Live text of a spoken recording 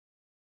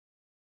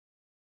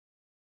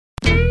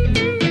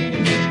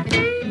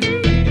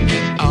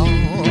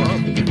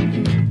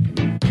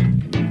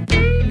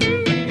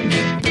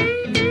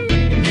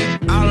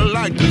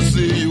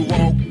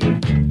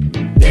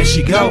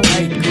go.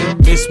 Hey,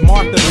 Miss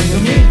Martha, bring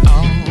 'em in.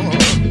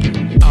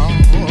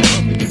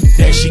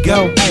 There she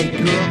go. Hey,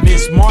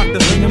 Miss Martha,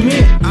 bring 'em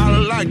in. I'd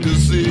like to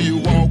see you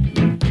walk.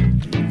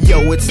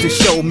 Yo, it's the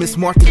show. Miss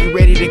Martha, you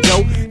ready to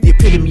go? The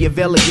epitome of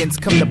elegance,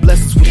 come to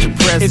bless us with your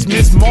presence. It's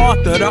Miss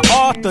Martha, the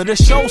author, the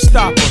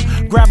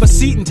showstopper. Grab a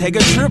seat and take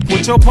a trip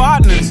with your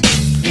partners.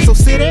 So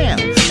sit down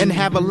and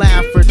have a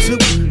laugh or two.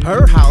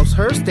 Her house,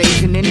 her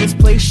stage, and in this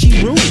place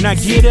she rules. Now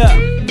get up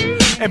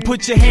and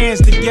put your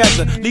hands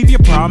together. Leave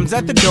your problems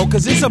at the door,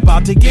 cause it's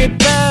about to get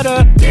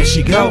better. There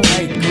she go.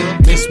 Hey,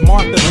 Miss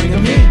Martha, bring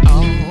 'em in.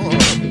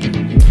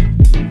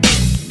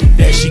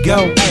 There she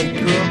go. Hey,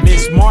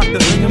 Miss Martha,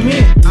 bring 'em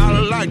in. I'd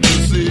like to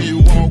see you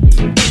walk.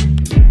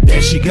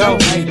 There she go.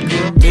 Hey,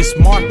 Miss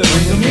Martha,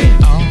 bring 'em in.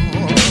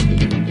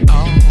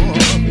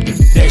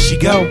 There she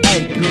go.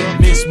 Hey,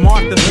 Miss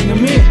Martha, bring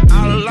 'em in.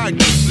 I'd like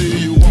to see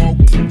you walk.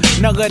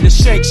 Now let her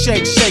shake,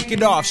 shake, shake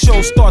it off.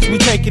 Show starts, we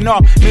taking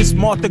off. Miss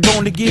Martha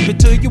gonna give it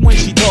to you when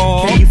she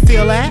talks. Can you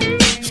feel that?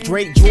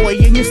 Straight joy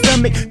in your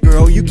stomach.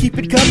 Girl, you keep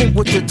it coming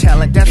with your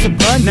talent, that's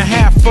abundant. Now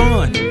have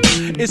fun.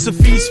 It's a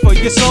feast for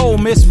your soul.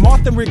 Miss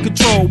Martha in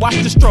control. Watch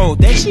the stroll.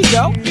 There she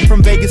go.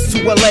 From Vegas to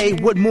LA,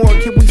 what more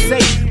can we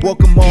say?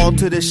 Welcome all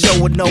to the show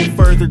with no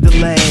further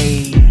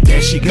delay.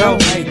 There she go.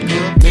 Hey,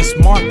 Miss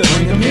Martha,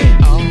 bring 'em in.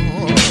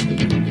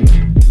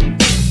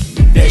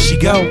 There she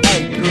go.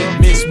 Hey,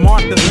 Miss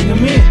Martha, bring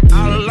 'em in.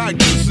 I'd like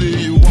to see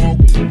you walk.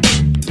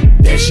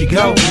 There she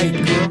go. Hey,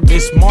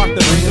 Miss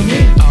Martha, bring 'em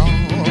in.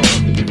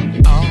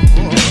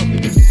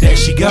 There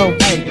she go.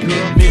 Hey,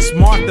 Miss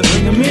Martha,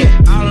 bring 'em in.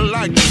 I'd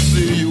like to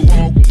see you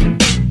walk.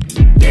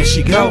 There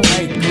she go.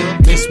 Hey,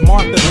 Miss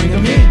Martha, bring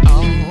 'em in.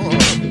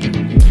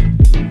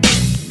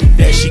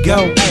 There she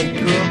go. Hey,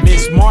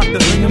 Miss Martha,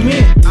 bring 'em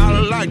in.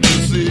 I'd like to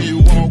see you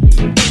walk.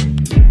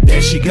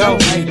 There she go.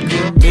 Hey,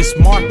 Miss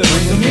Martha,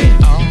 bring 'em in.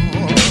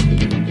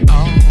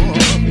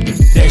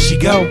 There she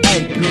go.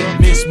 Hey,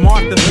 Miss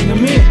Martha, bring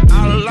 'em in.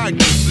 I'd like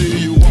to see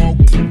you walk.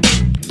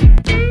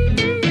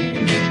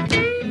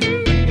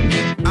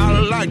 I'd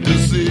like to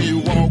see you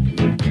walk.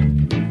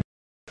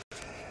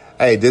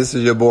 Hey, this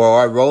is your boy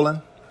Art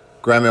Rowland,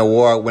 Grammy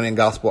Award-winning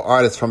gospel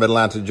artist from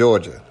Atlanta,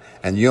 Georgia,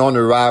 and you're on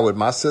the ride with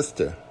my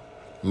sister,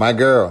 my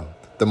girl,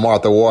 the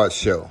Martha Ward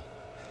Show.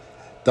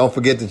 Don't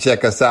forget to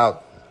check us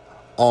out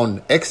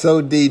on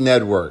XOD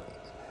Network,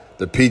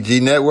 the PG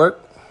Network,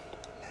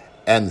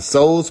 and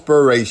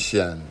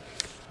Soulspiration.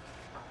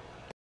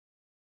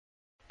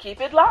 Keep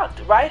it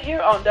locked right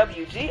here on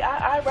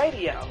WGII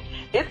Radio.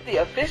 It's the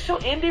official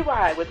indie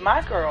ride with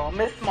my girl,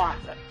 Miss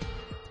Martha.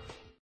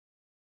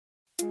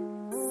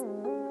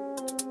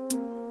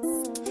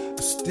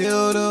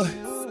 Still do it.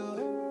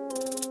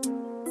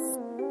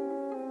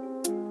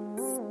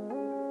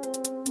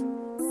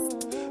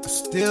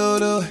 Still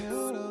do it.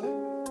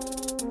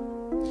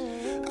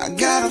 I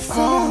got a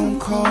phone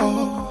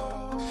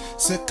call,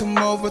 said come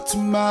over to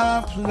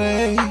my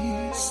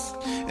place.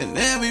 And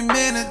every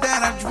minute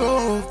that I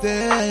drove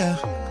there,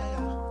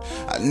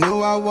 I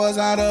knew I was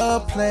out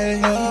of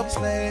place.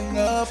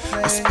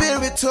 My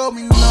spirit told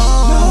me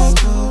no,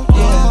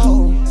 yeah.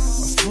 My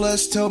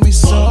flesh told me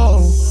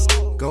so.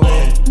 Go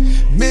ahead.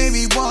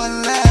 Maybe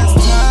one last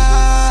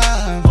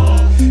time.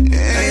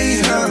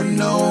 Ain't hurt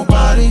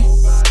nobody.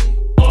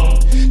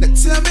 Now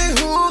tell me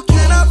who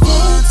can I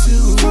run to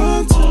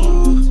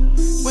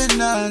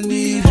when I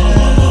need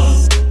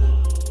help.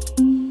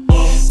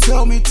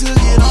 Told me to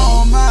get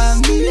on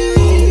my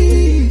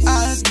knees. I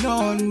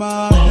ignored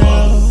my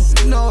help.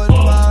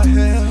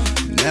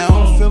 Now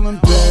I'm feeling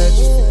bad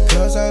just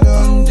because I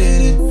done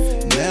did it.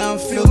 Now I'm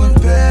feeling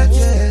bad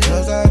just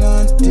because I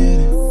done did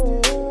it.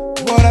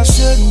 What I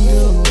shouldn't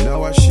do,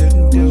 no I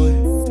shouldn't do it.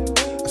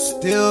 I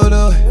still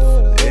do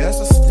it, yes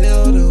I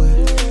still do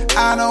it.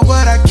 I know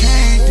what I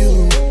can't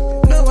do,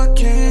 no I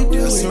can't do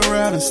it. Mess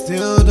around and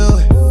still do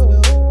it,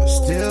 I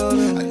still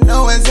do it. I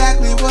know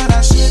exactly what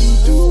I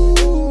shouldn't do,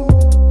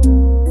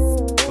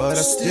 but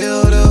I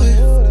still do it.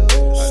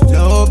 I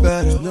know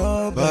better,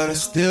 but I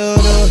still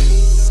do it.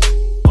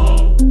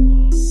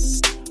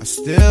 I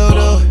still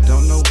do it.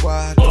 Don't know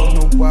why,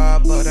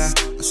 but I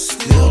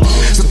still do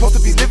it. Supposed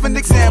to be living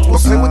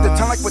examples. Play with the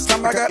time like with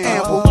time I got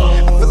ample.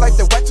 I feel like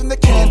they're watching the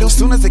candle.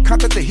 Soon as they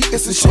contact the heat,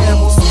 it's in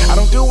shambles. I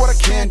don't do what I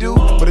can do,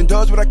 but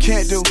indulge what I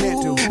can't do.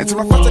 Until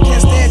my friends, I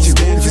can't stand you.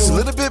 If it's a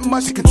little bit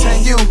much to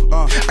continue,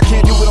 I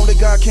can't do what only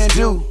God can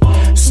do.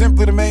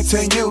 Simply to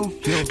maintain you.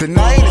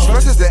 Denying this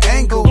versus the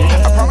angle.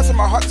 I promise in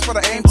my heart that's what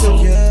I aim to.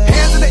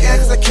 Hands in the air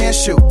cause I can't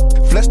shoot.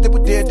 Flesh that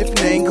would dare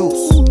different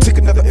angles. Took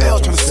another L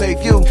trying to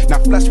save you. Now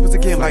flesh was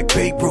again like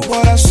Babe Ruth.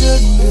 What I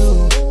shouldn't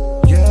do,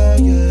 yeah.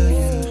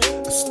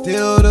 I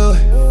still do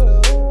it.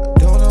 I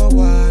don't know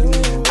why.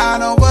 I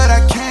know what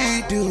I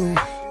can't do.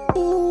 I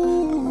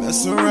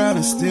mess around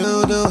and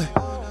still do it.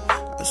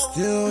 I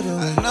still do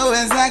it. I know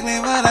exactly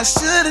what I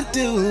shouldn't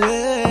do,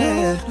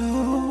 yeah.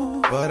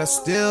 But I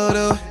still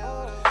do it.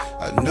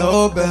 I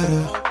know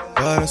better,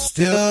 but I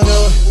still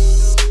do it.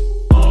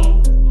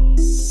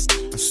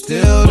 I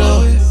still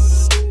do it.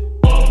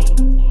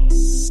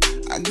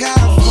 I got a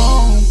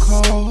phone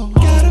call,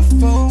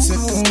 said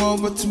come over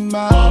over to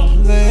my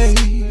place.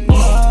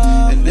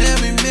 And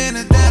every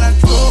minute that I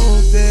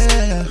drove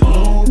there,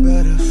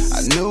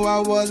 I knew I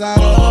was out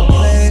of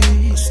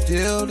place.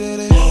 Still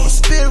did it. My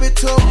spirit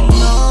told me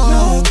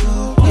no,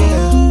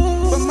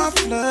 yeah, but my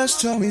flesh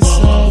told me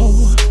so.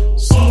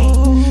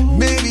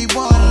 Maybe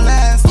one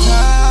last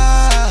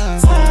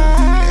time.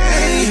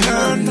 Ain't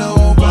hurt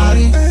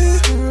nobody.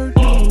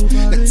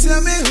 Now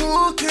tell me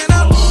who can I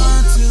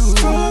run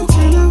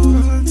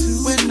to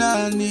when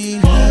I need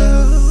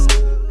help.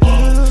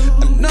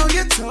 I know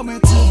you told me to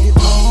get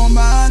on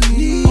my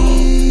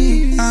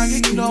knees. I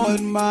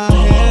ignored my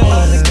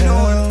head.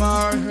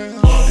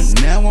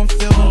 And now I'm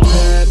feeling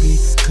bad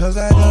because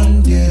I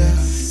done did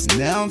it.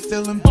 Now I'm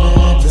feeling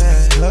bad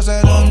because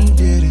I done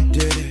did it.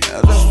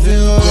 I just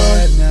feel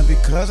bad now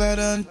because I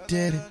done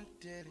did it.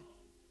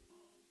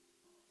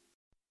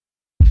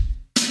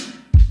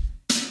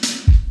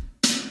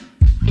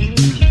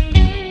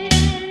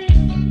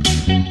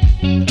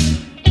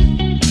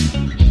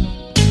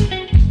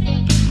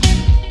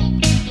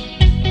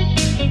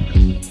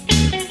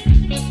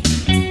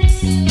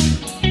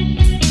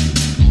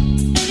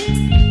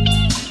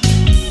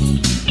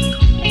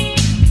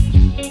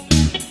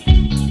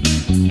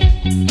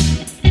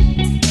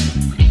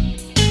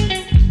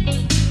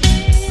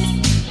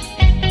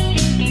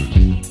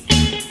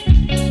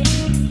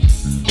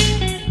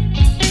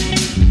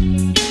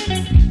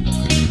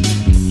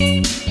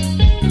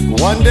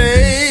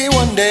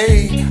 One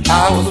day,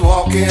 I was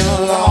walking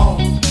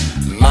along,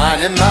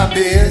 minding my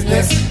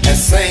business and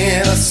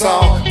singing a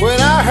song, when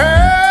I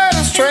heard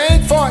a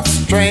strange voice,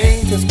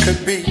 strange as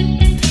could be.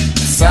 It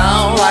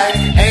sounded like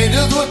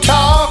angels were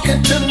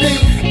talking to me.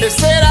 They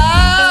said,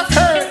 I've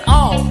heard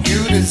all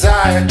you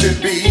desire to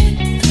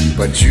be,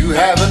 but you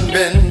haven't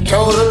been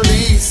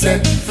totally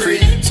set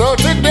free. So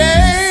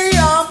today,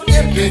 I'm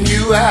emptying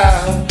you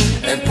out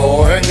and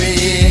pouring me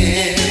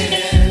in.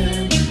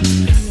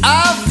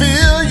 I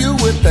fill you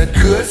with that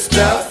good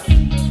stuff.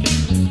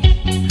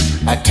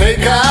 I take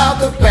out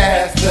the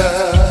bad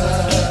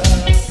stuff.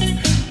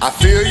 I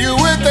fill you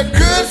with the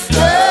good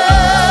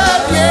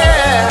stuff,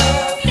 yeah,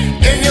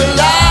 in your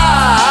life.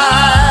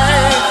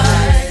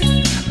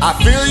 I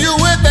fill you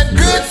with that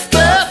good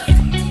stuff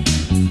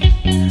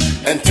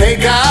and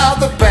take out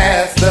the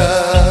bad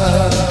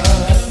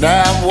stuff.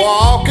 Now I'm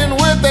walking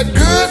with that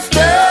good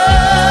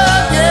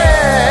stuff,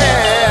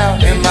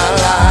 yeah, in my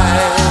life.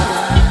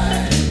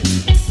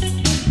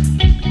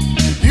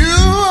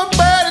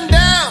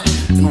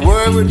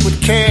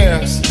 With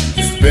cares,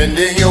 you're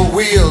spinning your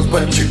wheels,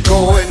 but you're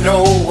going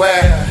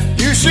nowhere.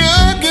 You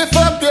should give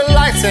up your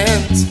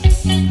license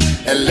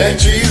and let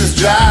Jesus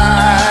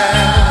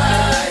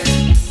drive.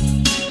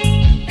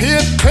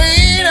 He'll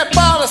clean up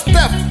all the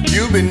stuff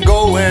you've been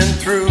going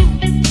through.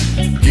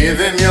 Give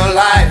him your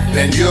life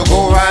and you'll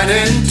go right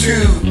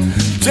into.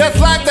 Just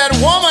like that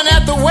woman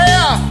at the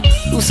well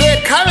who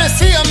said, come and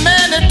see a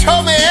man that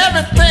told me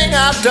everything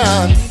I've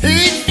done.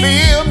 He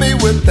filled me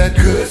with that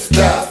good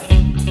stuff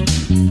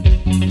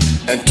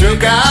and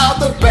took out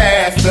the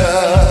bad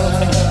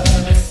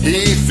stuff.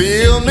 He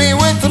filled me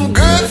with some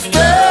good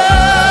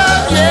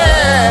stuff,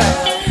 yeah,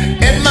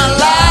 in my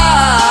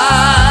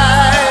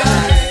life.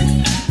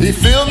 He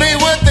filled me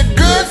with the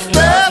good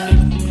stuff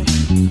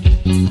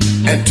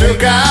and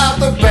took out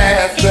the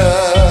bad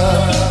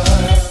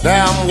stuff.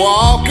 Now I'm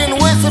walking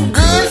with some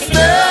good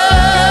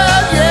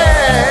stuff,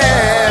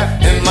 yeah,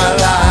 in my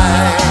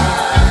life.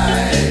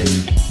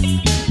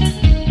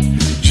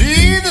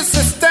 Jesus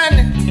is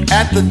standing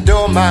at the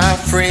door, my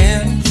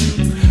friend.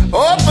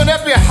 Open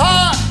up your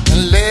heart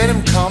and let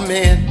him come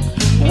in.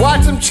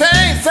 Watch him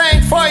change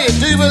things for you.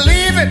 Do you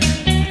believe it?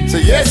 So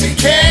yes, he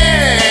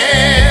can.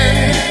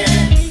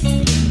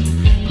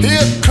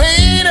 He'll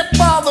clean up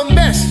all the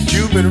mess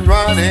you've been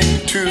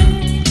running to.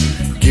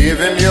 Give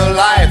him your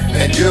life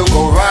and you'll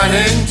go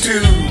running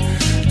too.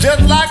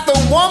 Just like the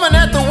woman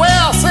at the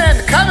well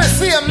said, come and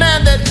see a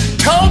man that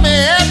told me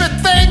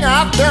everything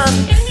I've done.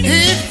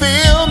 He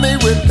filled me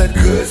with the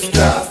good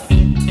stuff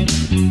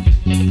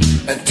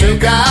and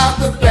took out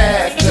the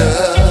bad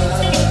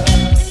stuff.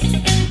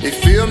 He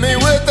filled me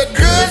with the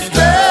good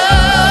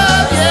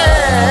stuff,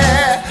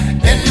 yeah,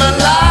 in my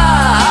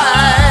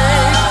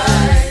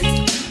life.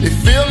 He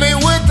filled me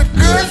with the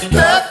good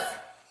stuff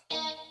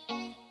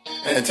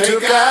and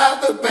took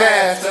out the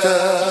bad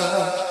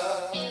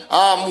stuff.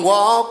 I'm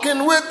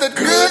walking with the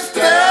good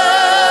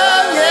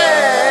stuff,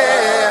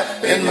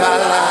 yeah, in my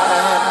life.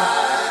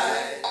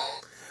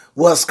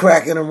 What's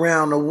cracking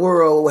around the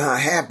world?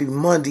 Happy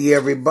Monday,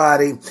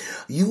 everybody.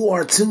 You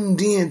are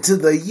tuned in to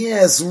the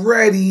Yes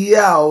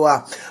Radio.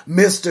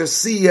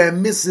 Mr.C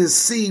and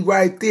Mrs.C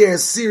right there.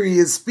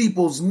 Serious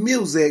People's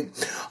Music.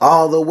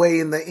 All the way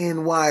in the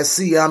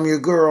NYC. I'm your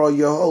girl,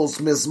 your host,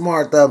 Miss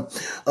Martha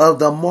of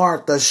The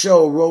Martha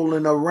Show.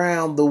 Rolling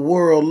around the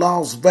world.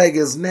 Las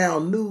Vegas, now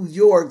New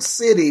York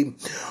City.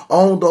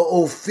 On the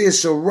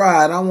official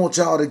ride. I want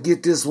y'all to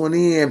get this one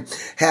in.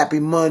 Happy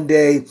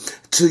Monday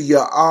to you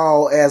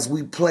all as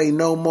we play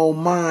no more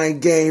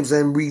mind games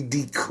and we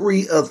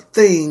decree a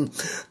thing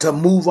to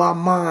move our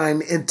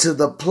mind into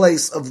the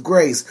place of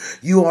grace.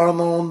 You are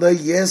on the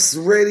Yes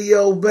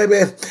Radio,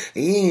 baby,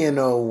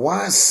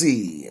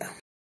 NYC.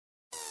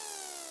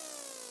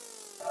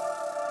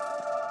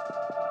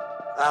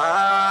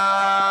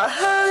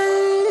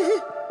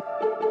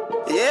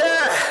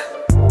 Yeah.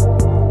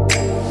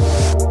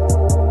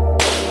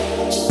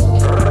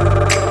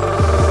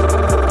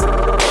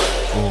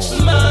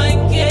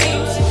 Mind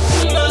games.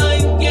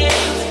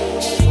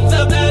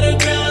 The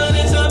battleground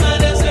is on my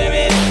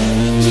spirit.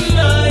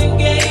 Mind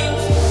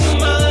games.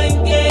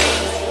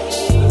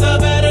 The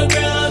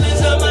battleground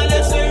is on my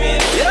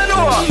spirit. Yeah,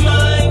 no.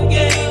 Mind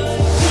games.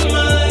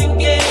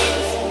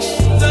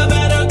 The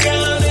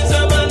battleground is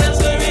on my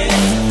spirit.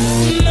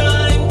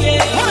 Mind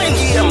games.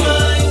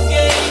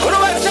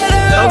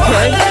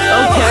 Okay.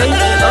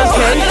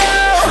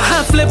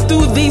 I flip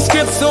through these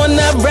scripts on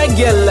a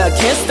regular.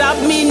 Can't stop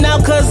me now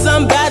cause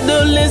I'm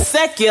battling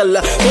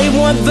secular. They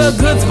want the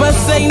goods but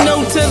say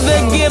no to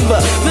the giver.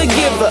 The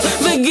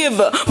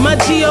giver. My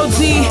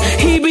G.O.D.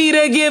 he be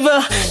the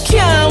giver.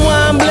 Can't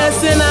one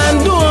blessing and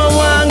doing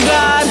one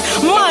God.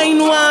 Mind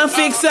one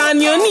fix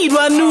and you need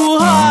one new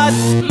heart.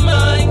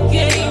 Mind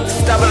games.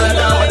 Stop it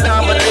down,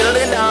 diddle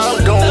it down.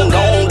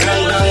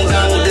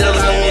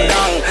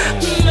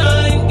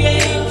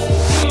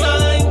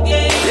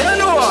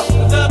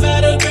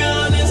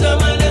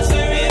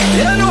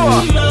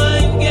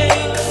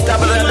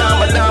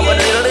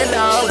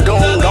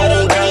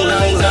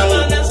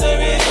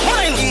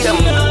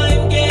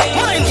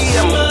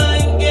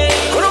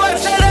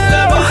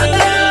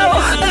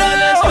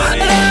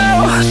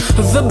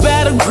 The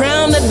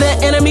battleground that the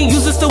enemy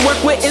uses to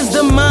work with is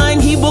the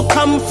mind. He will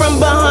come from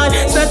behind.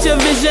 Such a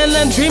vision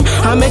and dream.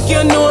 I make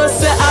you know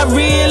that I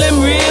real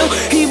am real.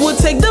 He will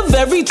take the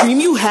very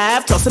dream you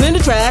have, toss it in the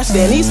trash,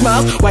 then he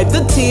smiles, wipe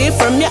the tear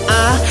from your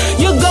eye.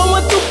 You're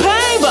going through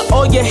pain, but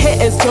all you hear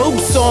is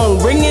Job's song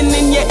ringing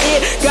in your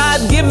ear.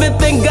 God give it,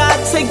 then God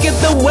take it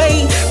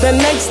away. The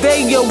next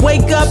day you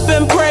wake up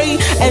and pray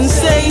and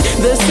say,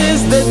 this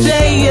is the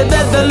day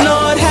that the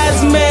Lord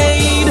has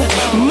made.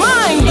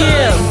 Mind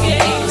game.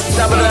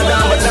 Stop it down,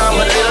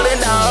 diddle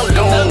it down,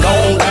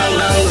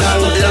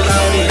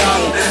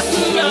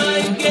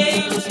 Mind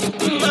games.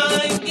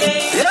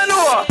 Yeah,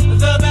 no.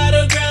 The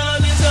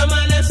battleground is on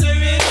my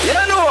spirit.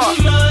 Yeah, no.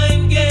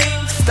 Mind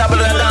games. Stop it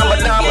down,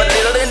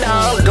 diddle it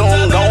down,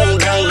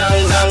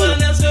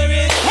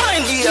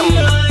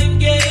 Mind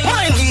game.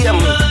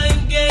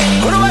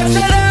 What do I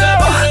say now?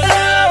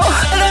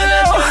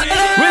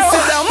 We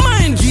say that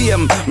mind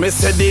game. Me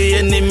say the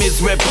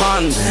enemy's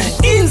weapon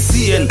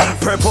insane,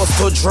 purpose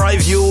to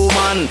drive you,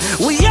 man.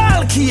 We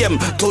all came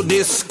to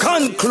this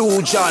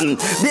conclusion.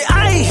 The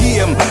I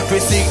him, we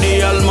seek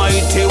the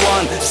Almighty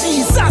One.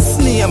 Jesus'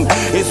 name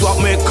is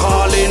what me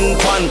calling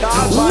fun.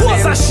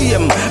 Was a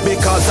shame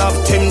because of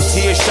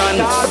temptation.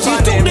 He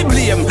took the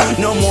blame,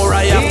 no more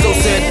I have to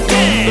say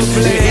damn.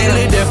 The heal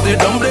the deaf, the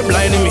dumb, the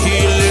blind, him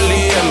heal the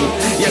lame.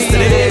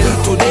 Yesterday,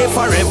 today,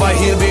 forever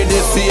he'll be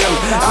the same.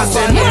 I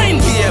said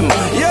mind game,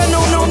 yeah,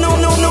 no.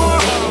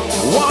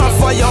 War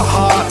for your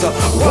heart,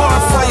 war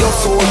for your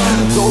soul.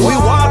 Though we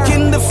walk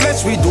in the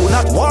flesh, we do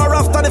not war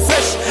after the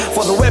flesh.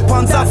 For the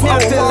weapons of our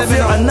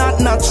warfare are not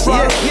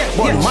natural,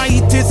 but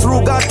mighty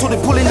through God to the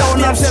pulling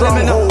down of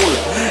stronghold.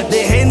 The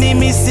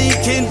enemy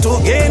seeking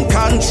to gain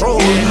control.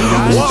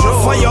 War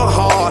for your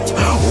heart,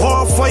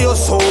 war for your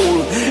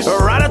soul.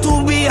 Rather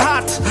to be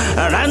hot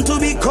than to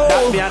be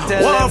cold.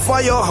 War for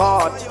your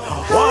heart,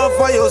 war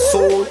for your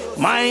soul.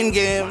 Mind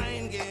game.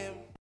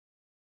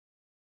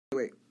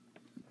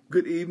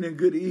 Good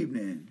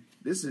evening.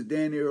 This is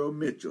Danny Earl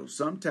Mitchell,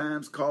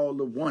 sometimes called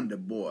the Wonder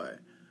Boy,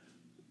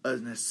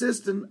 an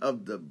assistant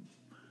of the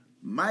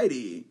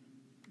mighty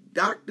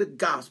Dr.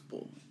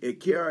 Gospel at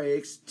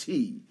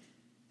KRXT,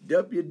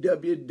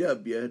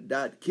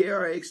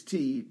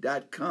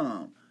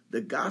 www.krxt.com,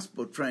 the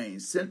Gospel Train,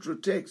 Central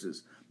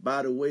Texas,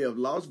 by the way of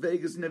Las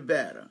Vegas,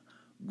 Nevada,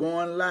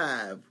 going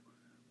live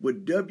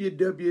with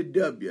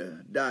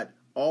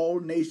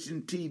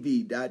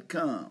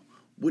www.allnationtv.com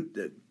with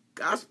the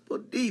Gospel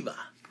Diva.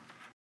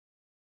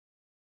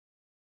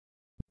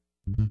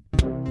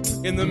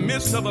 In the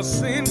midst of a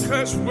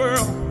sin-cursed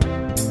world,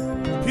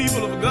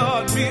 people of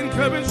God, be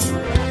encouraged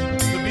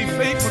to be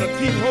faithful, to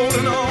keep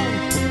holding on.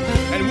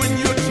 And when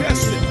you're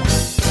tested,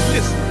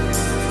 listen.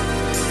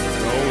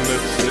 Don't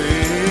let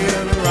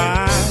Satan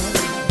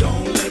ride.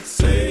 Don't let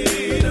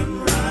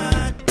Satan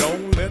ride.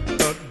 Don't let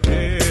the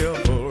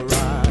devil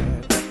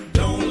ride.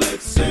 Don't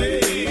let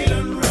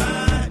Satan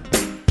ride.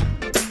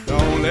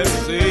 Don't let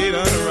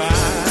Satan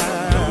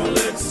ride. Don't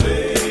let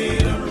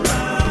Satan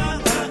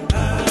ride.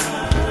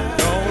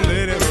 Don't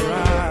let him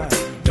ride.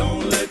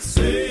 Don't let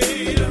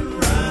Satan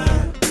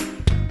ride.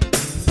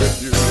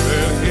 If you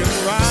let him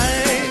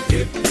ride,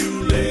 if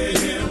you let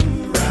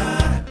him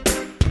ride,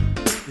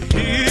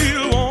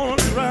 he'll want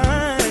to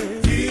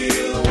ride.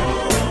 He'll want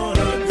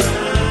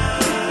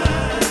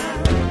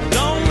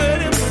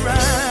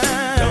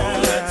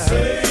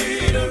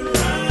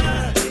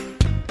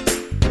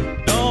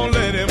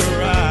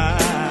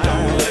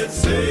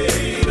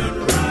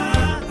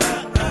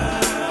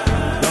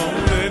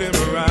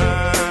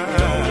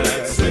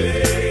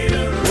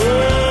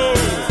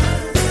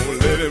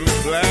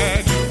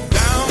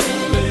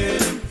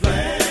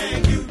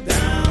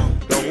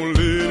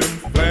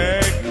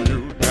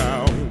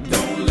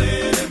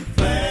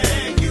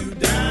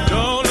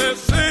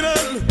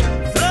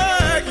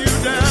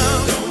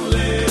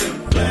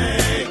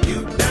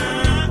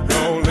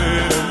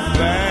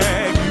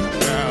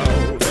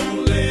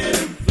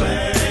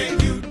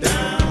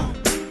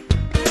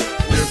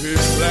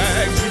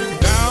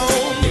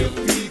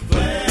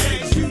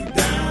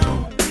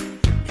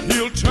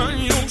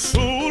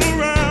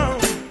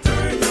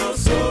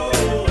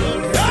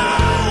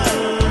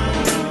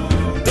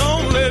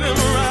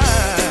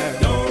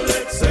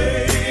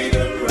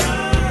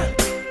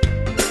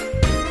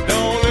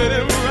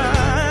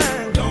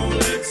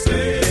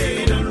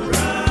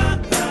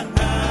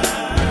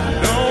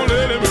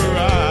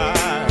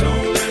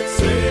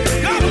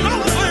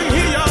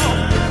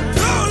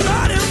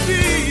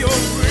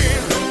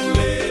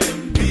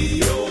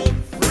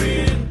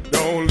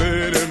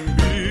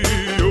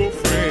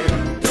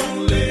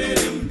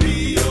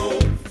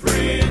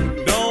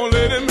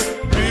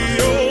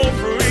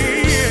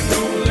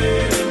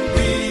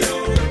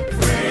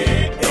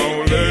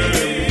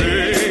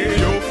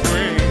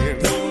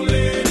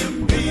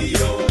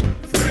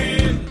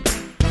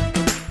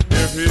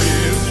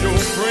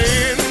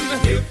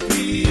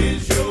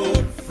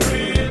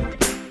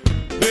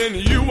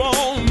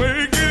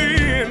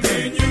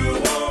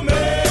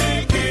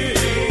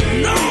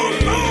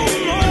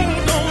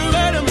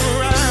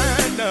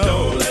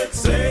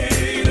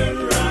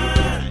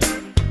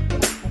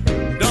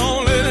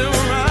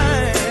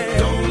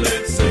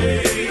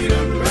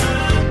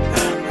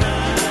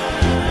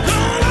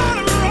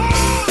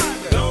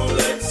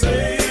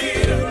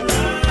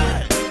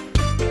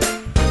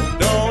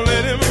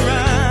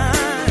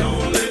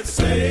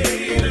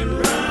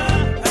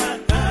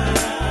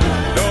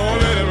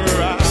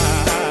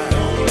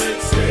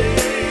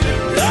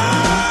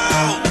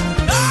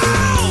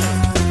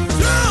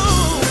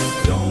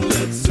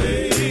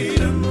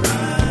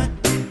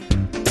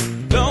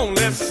Don't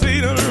let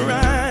Satan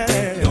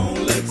ride.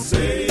 Don't let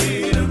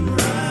Satan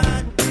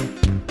ride.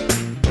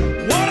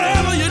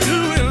 Whatever you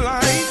do in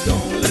life,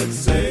 don't let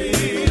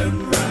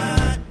Satan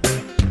ride.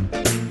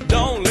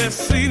 Don't let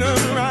Satan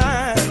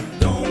ride.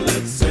 Don't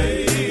let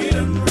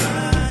Satan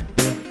ride.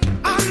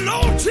 I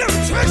know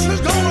temptation's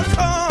gonna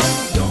come.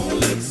 Don't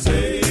let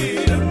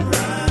Satan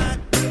ride.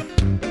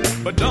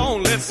 But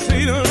don't let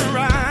Satan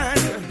ride.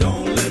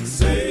 Don't let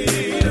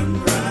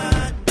Satan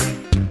ride.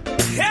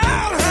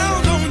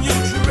 Hellhounds on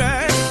your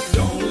track.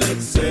 Don't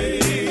let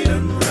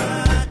Satan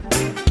ride.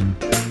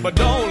 But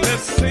don't let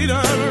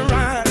Satan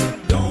ride.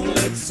 Don't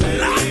let Satan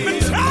ride. Let me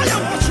tell you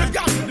what you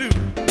got to do.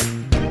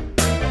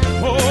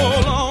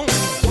 Hold on.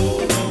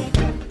 Hold on.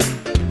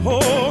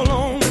 Hold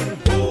on.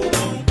 Hold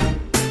on.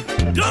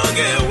 Don't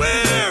get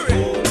weary.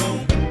 Hold on.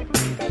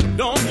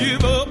 Don't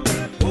give up.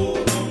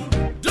 Hold on.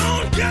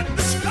 Don't get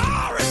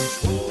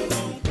discouraged. Hold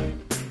on.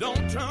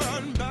 Don't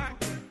turn back.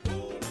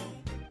 Hold on.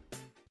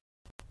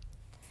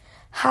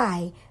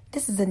 Hi,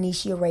 this is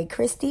Anisha Ray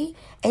Christie,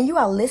 and you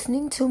are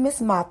listening to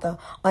Miss Martha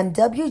on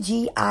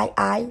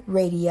WGII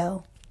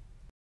Radio.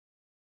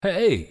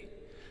 Hey,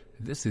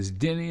 this is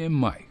Denny and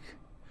Mike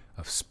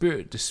of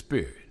Spirit to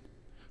Spirit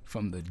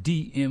from the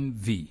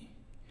DMV,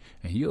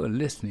 and you're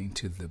listening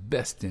to the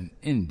best in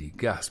indie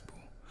gospel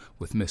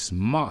with Miss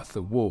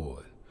Martha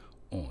Ward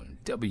on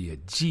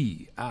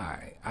WGII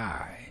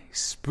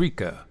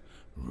Spreaker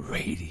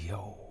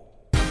Radio.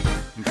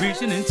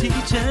 Preaching and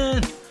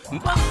teaching,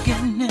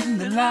 walking in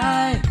the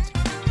light.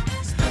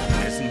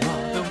 Miss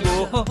Martha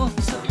Ward,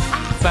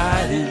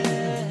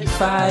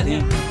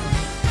 fighting.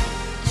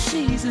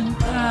 She's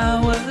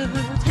empowered,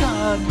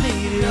 God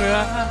made it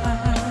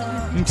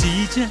right.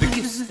 Teaching the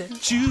gifts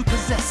that you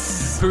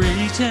possess,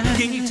 preaching,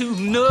 gave to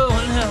no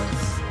one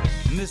else.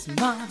 Miss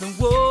Martha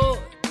Ward,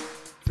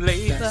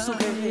 flavor.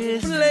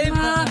 Miss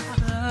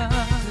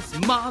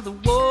Martha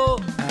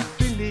Ward,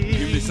 give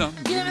me some,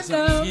 give me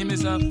some, give me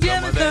some,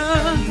 give me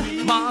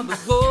some. Martha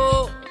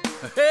Ward,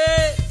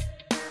 hey,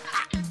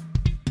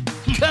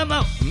 come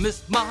on,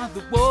 Miss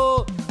Martha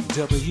Ward,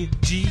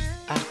 WGII.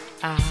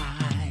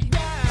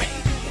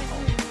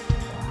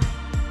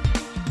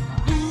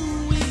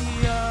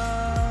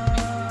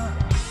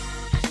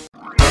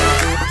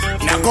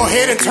 Now go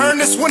ahead and turn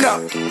this one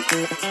up.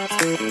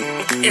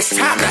 It's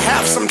time to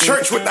have some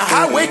church with the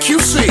Highway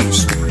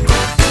QCs.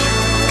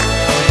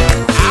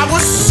 I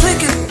was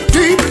sinking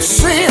deep in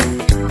sin,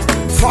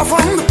 far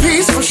from the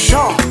peace for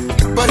sure.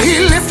 But he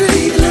lifted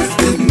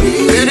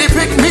me. Then he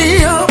picked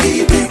me up.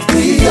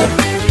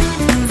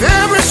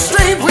 Every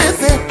state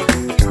with it,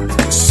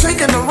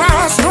 sinking to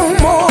rise no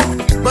more.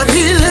 But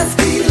he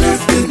lifted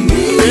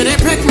me. Then he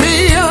picked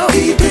me up.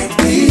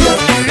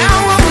 And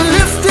now I'm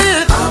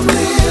lifted.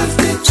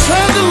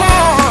 Said the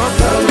Lord.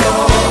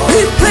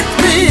 He picked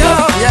me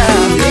up.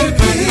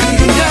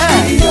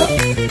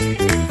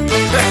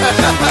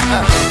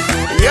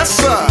 Yes,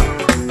 sir.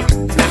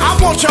 Now I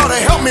want y'all to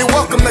help me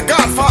welcome the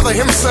Godfather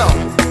himself,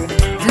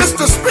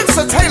 Mr.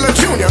 Spencer Taylor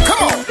Jr.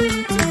 Come on.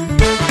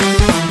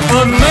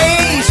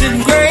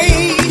 Amazing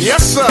grace.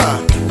 Yes, sir.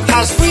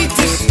 How sweet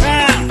the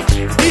sound.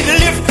 He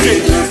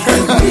lifted.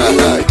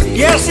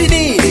 Yes, he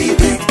did.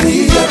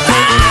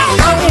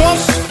 I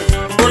once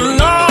was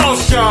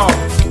lost, y'all,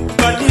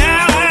 but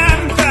now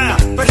I'm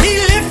found. But he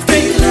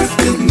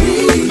lifted me.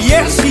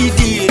 Yes, he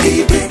did.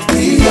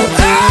 He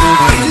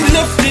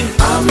lifted.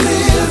 I'm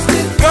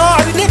lifted.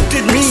 God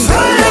lifted me.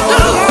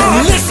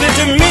 Listen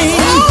to me.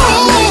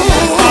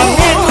 I'm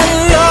in the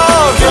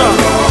Lord, y'all.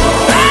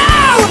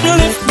 I'm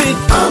lifted.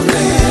 I'm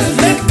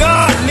lifted. Let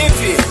God lift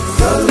you.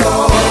 The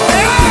Lord.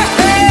 Hey.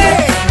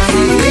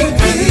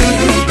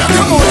 Now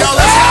come on, y'all.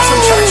 Let's have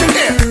some church in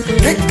here.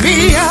 Pick me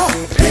up.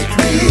 Pick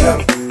me up.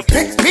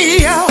 Pick me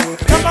up.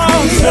 Come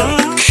on,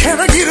 son. Can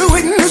I get a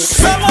witness?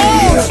 Come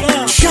on,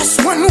 son.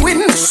 Just one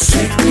witness.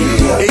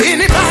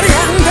 Anybody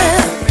out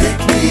there?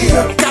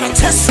 Got a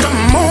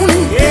testimony?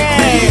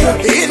 Yeah.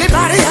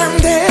 Anybody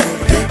out there?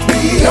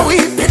 Know he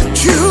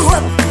picked you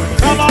up?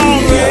 Come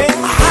on, man.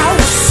 I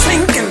was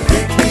sinking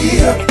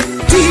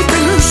deep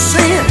in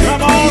sin.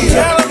 Come on,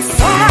 tell him.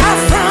 Far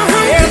from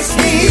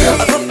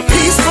the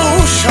peaceful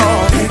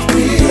shore.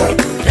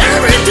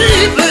 Every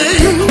deeply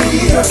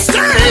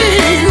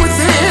staying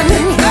within.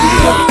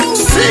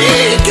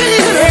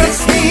 Seeking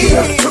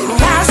to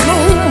rise no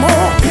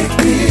more.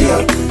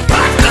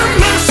 But the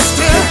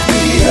master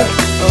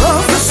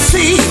of the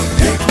sea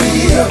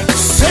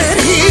said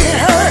he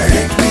heard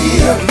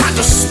my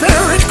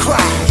despaired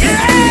cry.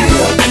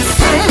 And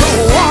from the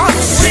water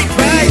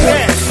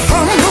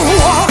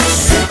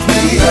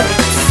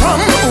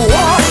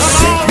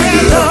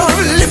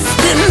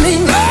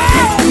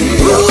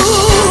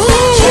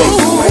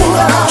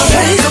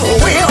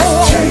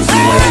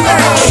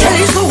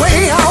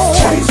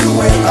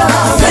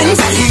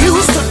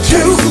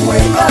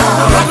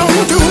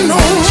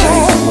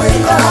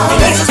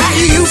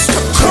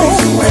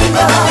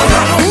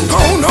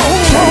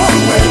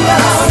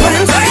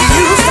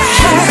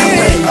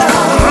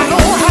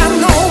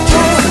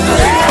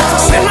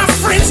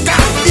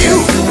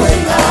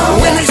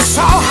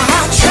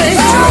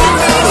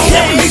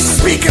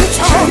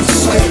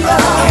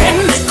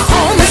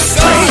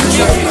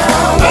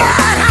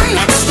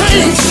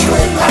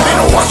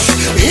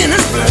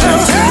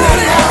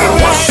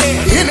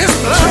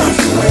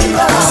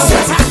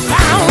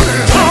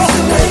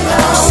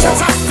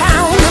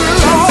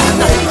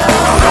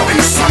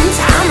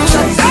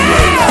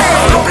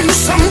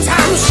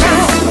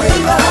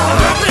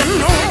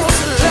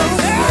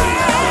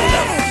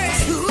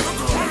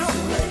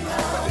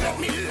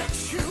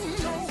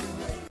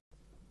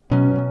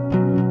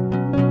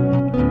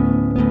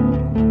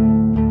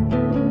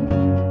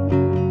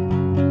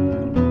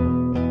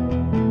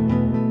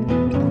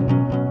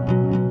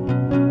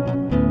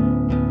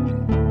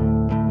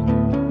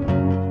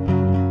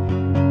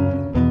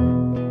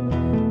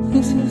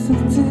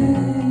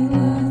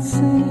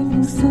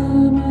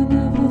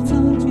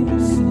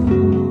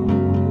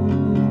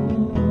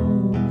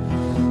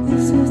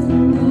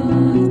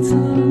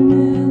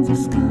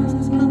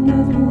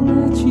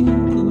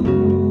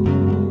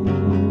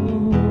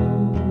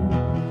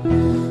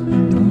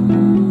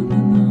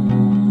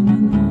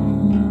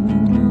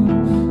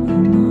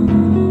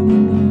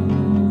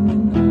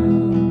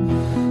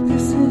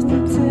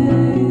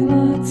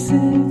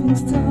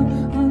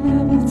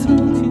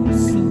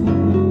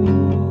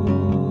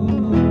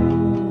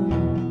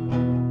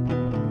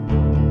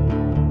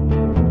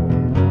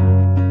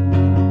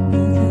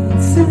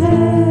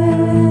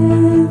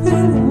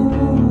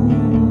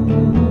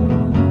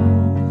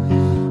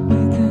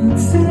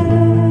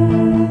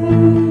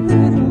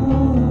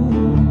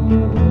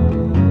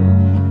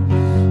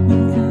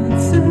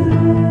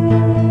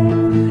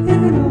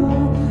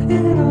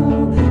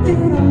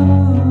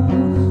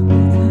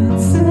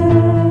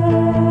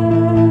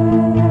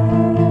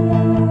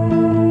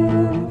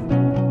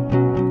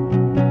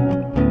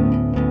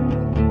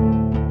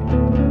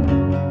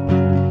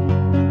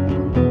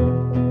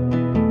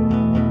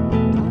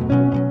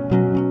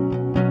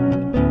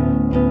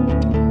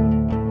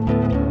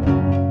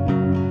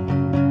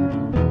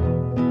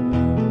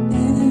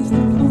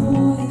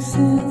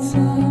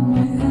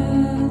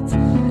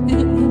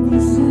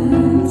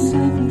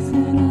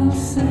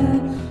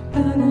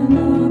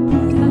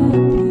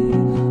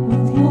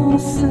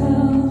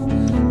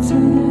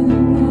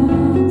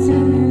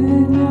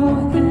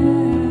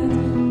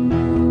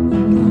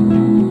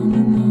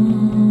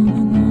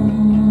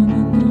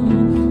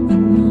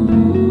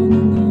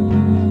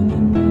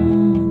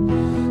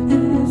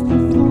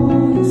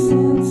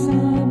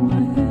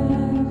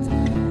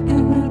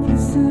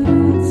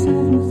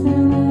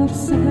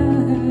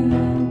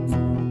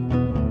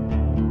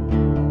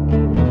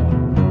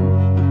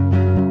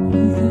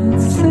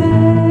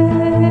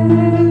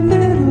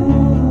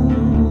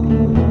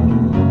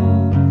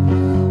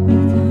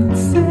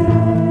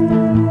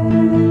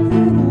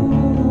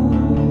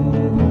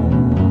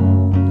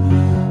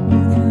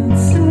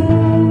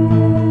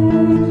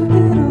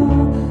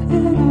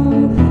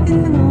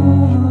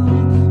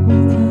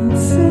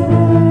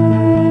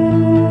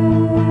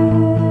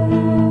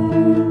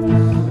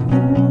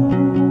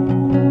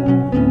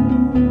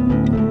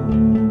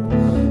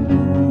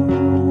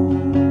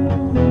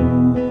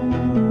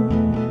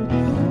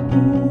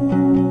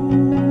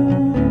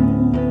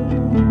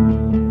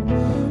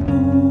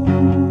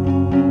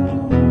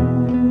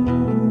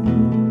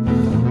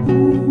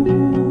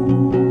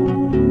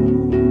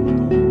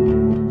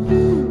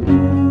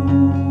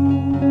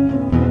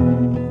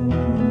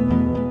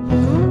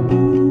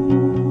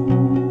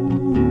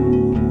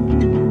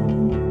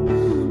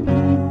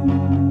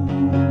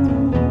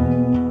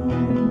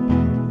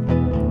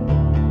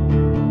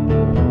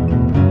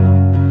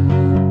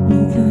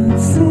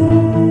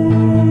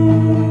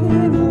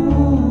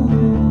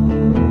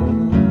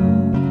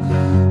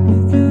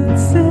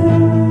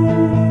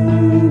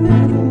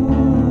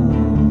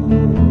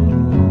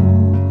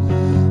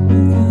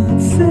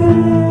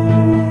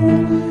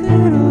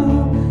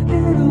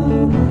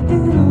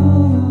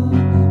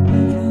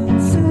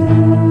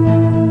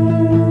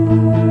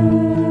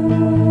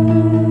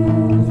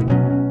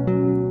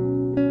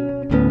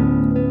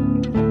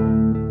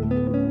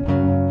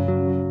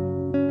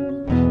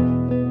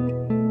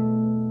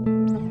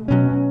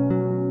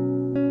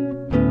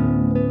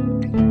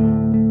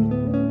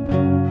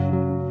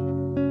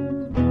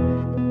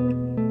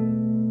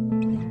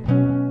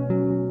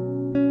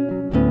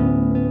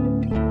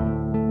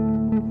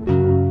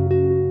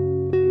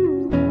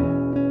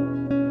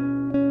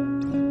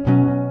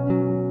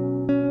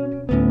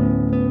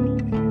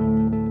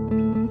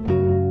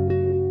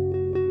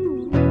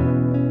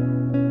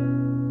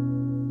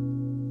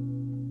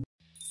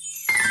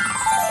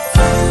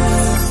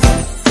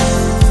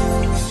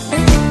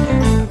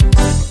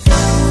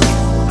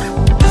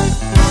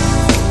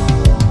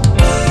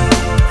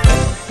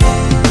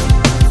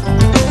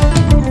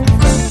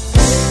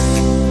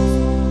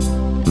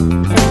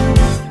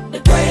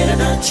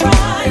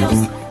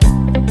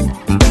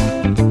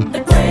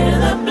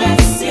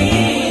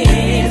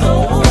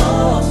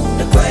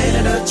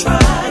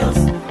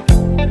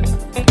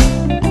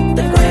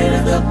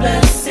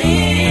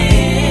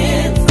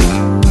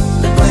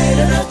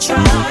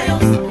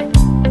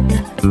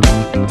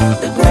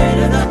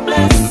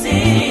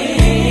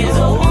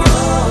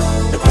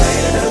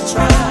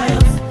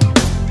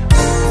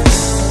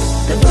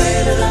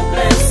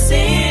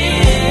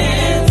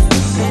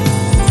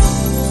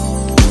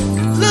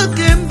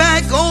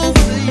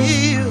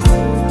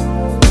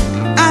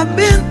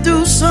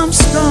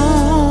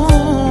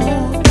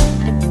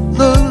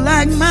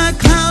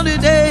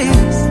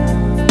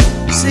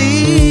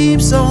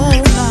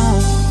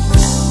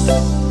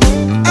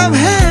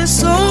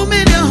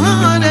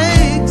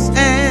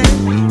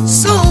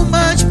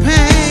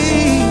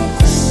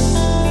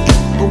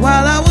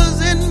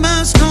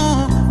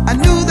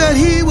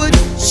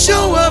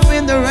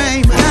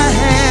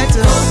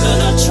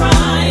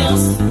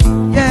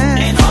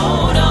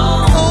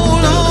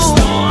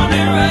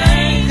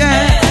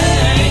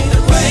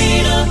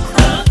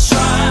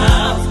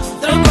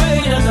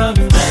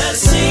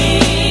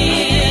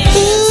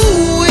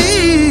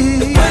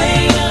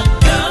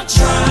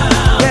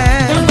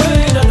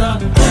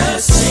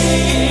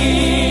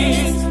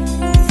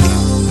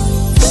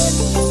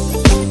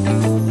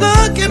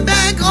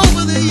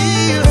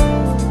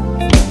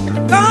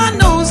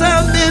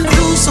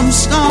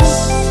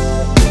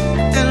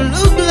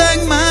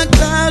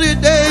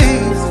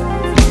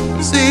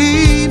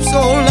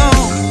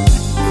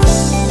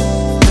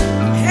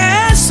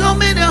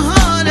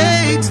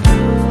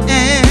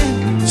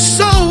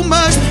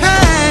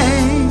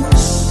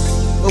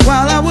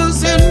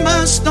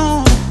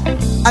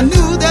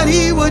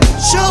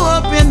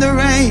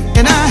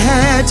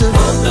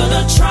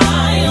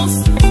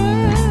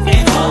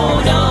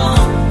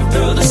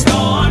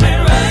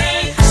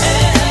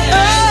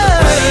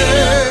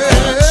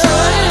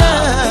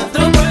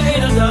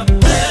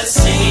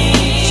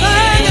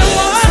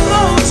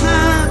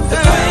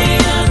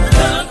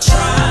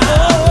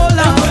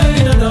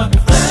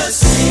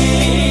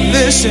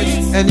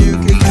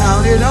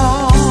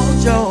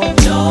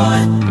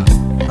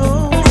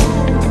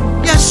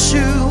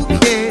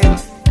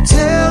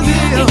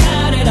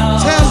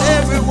Tell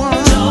everyone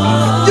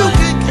you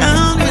can count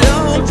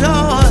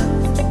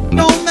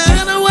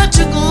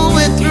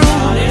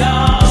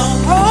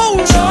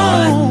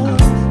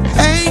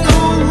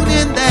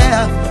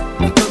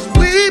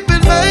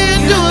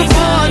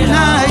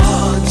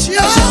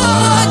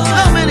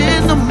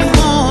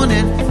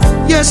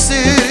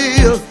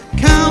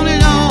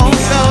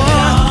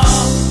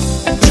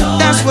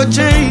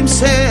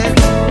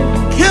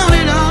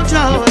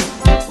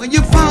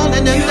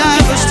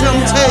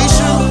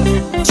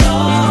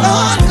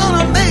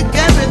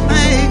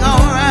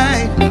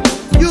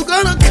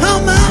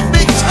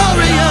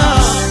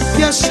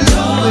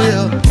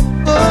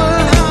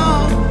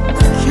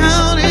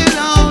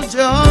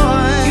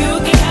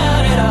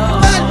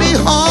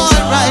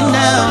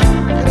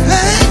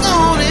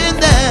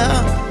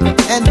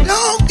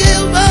Don't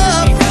give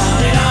up.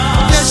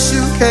 Yes,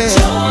 you can.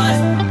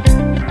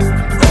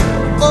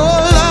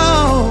 Oh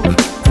Lord,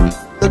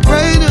 the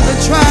greater the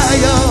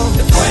trial,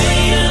 the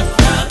greater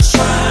the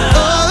trial. Oh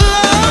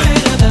Lord,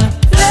 the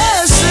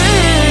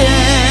blessing.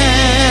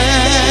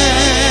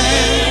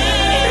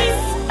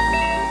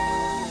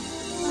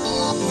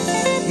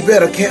 You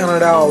better count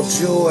it all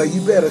joy.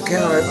 You better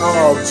count it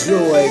all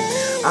joy.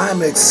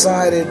 I'm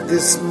excited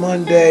this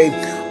Monday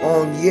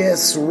on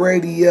Yes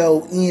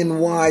Radio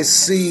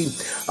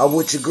NYC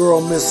with your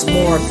girl Miss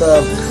Martha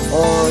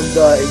on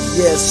the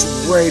Yes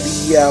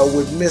Radio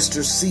with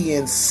Mr.C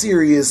and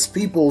serious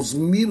people's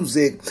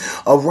music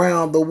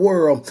around the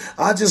world.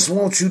 I just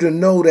want you to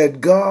know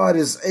that God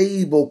is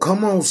able,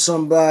 come on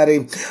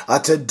somebody,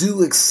 to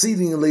do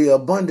exceedingly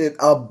abundant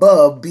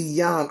above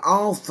beyond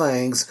all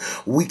things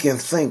we can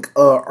think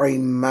or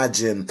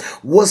imagine.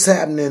 What's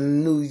happening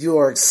in New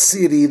York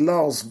City,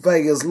 Las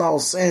Vegas,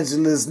 Los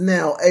Angeles,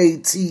 now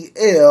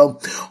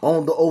ATL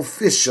on the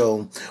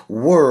official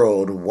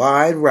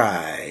worldwide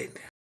ride.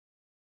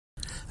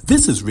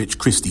 This is Rich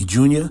Christie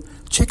Jr.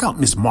 Check out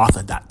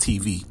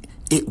MissMartha.tv.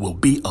 It will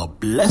be a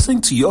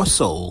blessing to your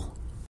soul.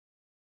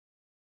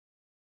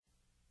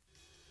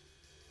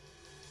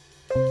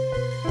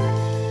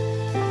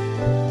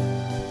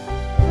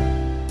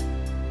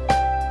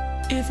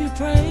 If you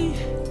pray,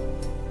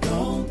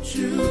 don't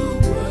you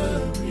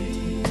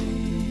worry.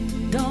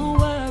 Don't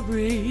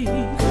worry.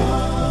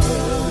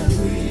 God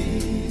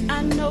will.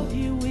 I know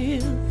He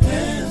will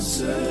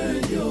answer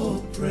your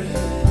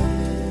prayer.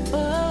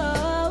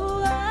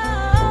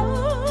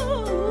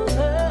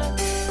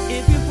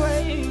 If you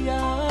pray,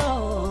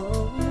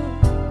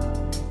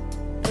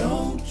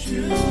 don't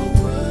you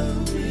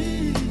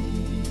worry.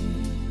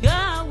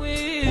 God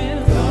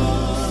will.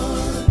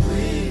 God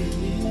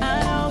will. I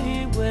know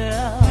He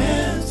will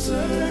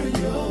answer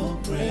your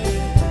prayer.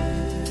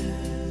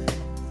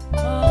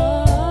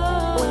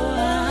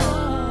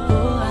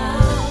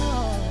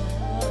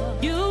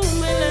 You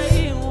may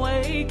lay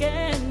awake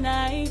at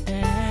night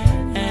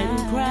and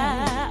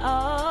cry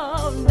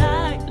all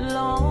night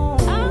long.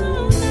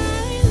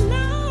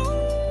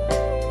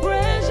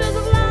 Pressures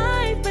of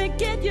life may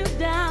get you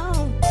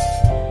down,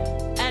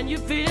 and you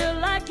feel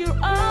like you're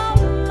all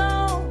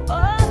alone,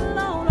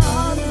 all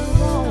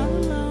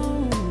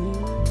alone.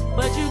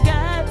 But you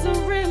got to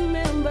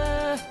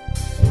remember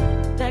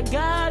that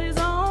God is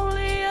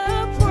only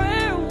a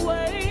prayer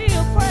away,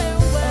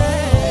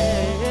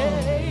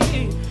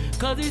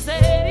 'cause He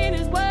said in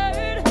His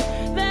word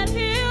that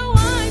He'll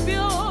wipe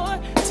your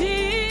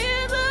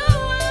tears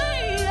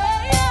away.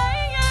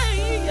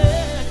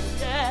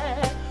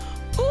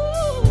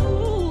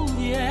 Ooh,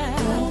 yeah.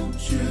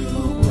 Don't you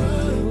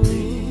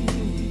worry.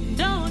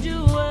 Don't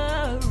you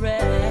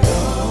worry.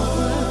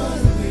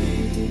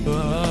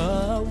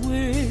 God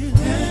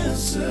will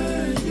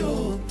answer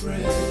your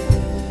prayer.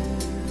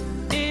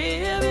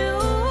 If you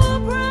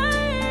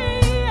pray,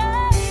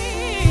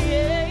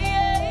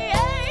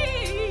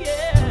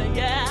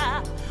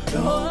 yeah.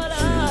 Hold on.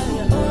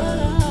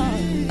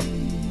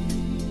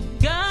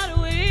 God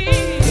will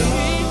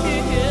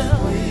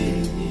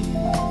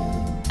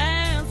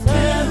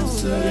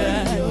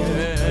answer your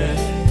prayer.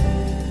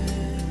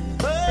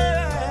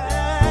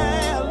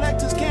 Well,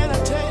 Alexis, can I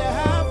tell you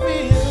how I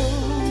feel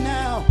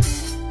now?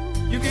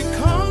 You can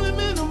call him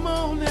in the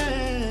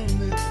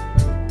morning.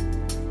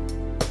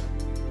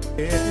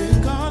 If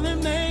you call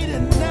him late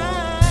at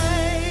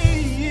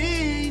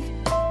night.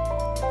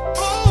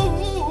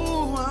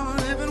 Oh, I'm a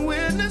living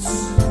witness.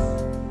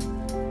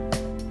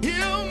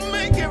 He'll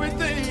make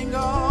everything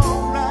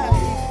all right.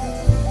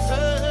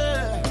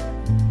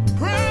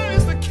 Prayer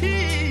is the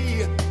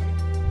key.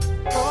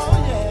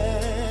 Oh,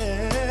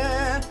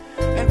 yeah.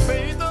 And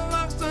faith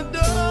unlocks the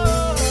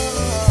door.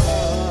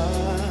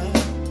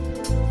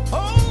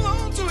 Hold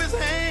on to His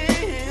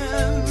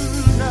hand.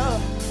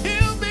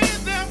 He'll be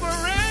there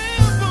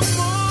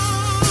forevermore.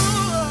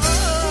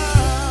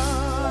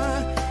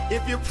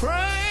 If you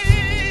pray,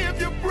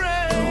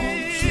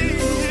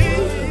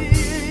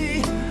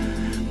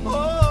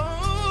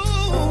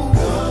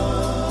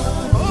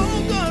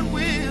 God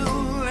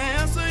will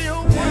answer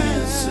your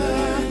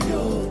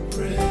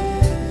prayer.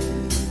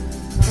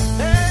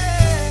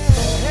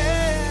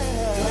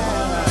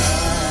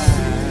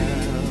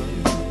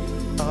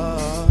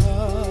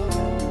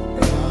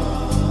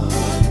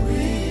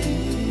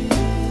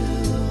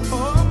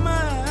 Oh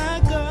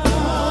my God,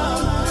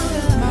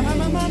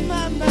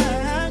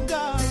 my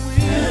God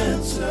will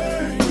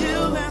answer.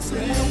 He'll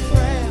answer your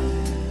prayer.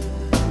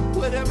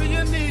 Whatever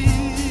you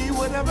need,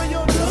 whatever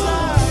your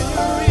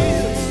desire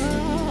is,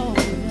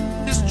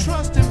 just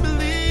trust and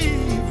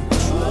believe.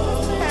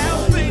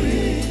 Have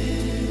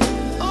faith.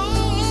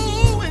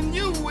 Oh, and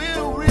you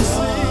will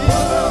receive.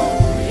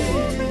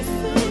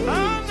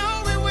 I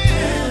know He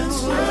will.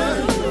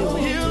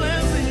 He'll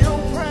answer your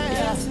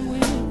prayer.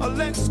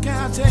 Alexis, can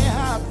I tell you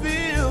how I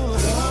feel?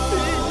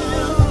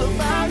 Feel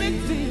about it.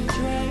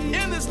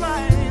 In this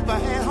life, I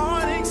had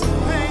heartaches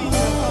and pain.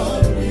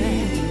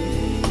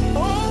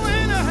 Oh,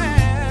 and I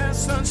had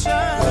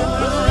sunshine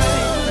and rain.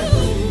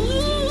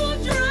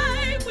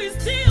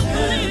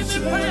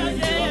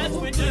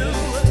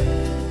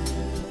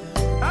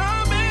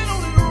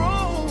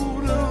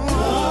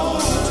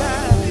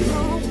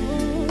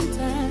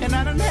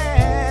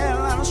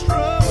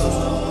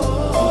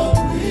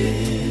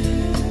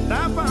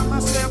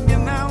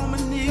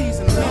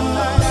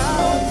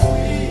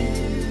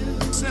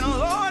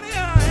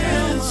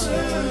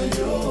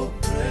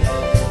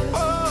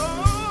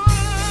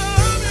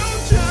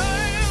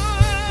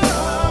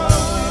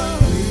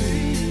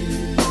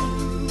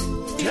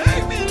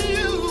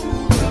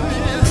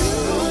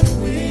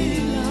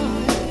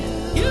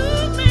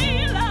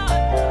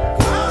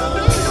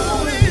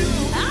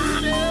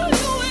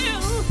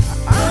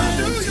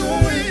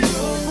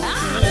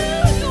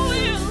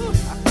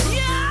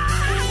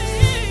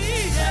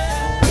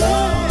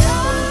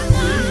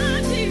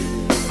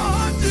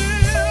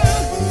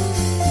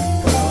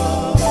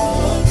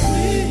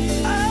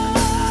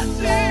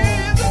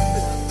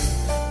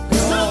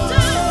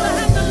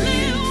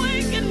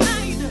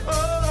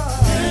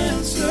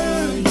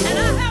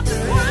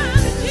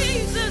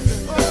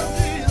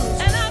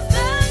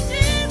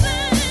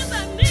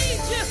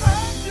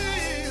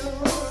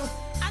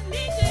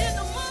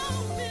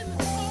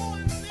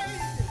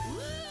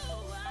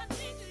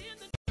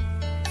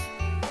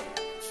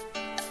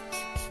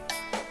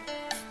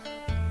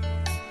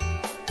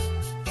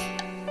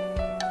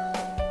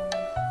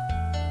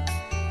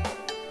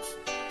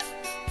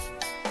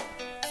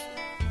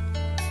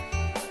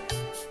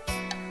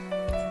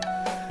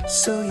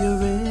 So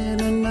you're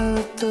in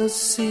another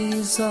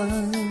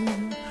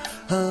season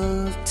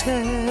of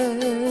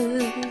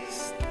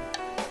test.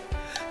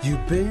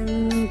 You've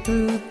been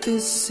through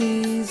this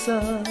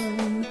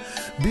season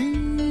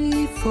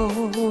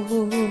before.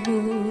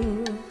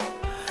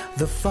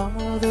 The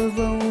Father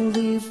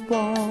only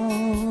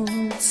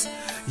wants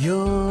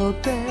your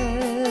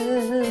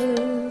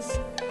best.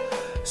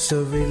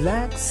 So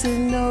relax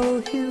and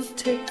know He'll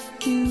take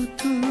you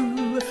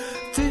through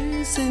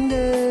this and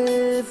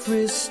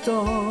every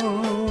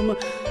storm.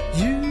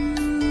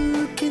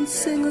 You can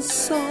sing a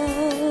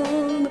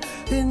song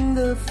in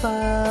the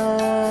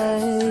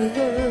fire.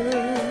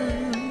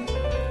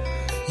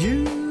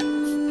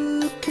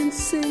 You can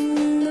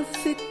sing a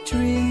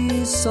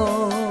victory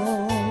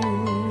song.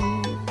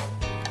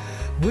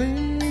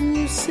 When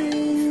you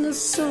sing a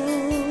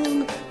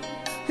song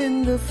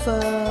in the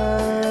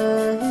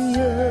fire,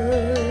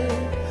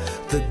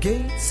 the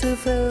gates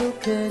of hell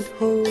can't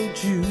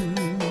hold you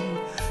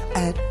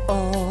at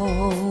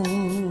all.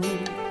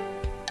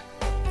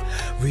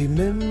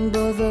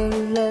 Remember the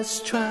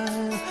last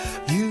trial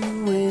you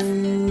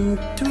went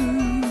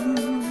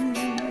through.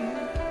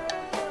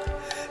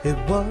 It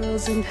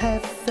wasn't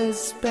half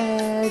as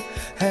bad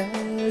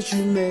as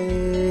you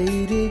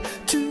made it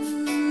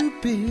to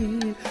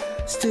be.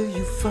 Still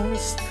you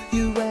fussed,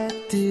 you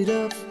acted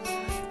up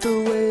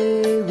the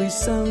way we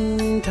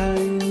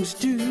sometimes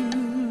do.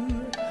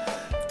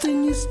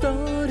 Then you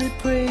started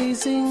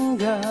praising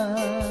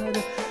God,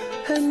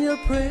 and your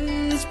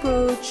praise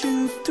brought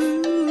you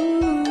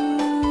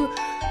through.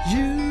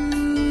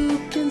 You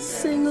can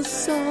sing a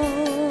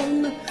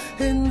song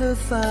in the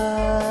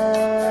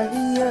fire.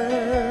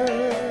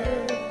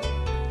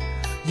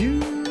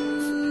 You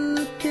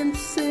can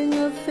sing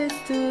a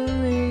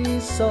victory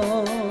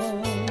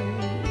song.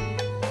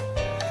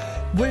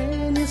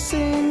 When you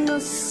sing a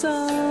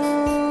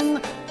song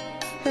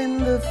in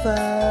the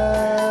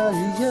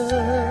fire,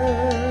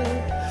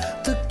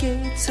 the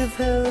gates of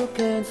hell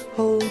can't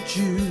hold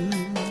you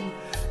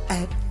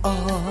at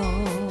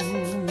all.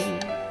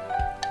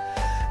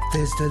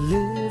 There's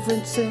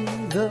deliverance in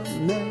the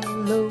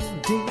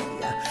melody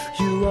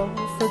you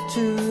offer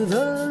to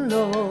the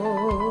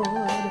Lord.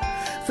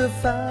 The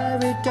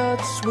fiery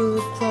darts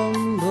will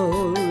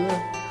crumble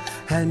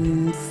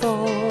and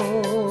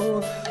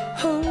fall.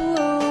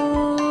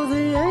 Oh,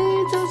 the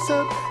angels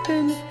up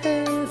in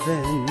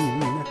heaven,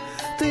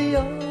 they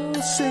all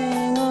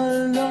sing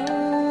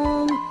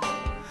along.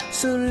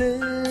 So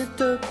lift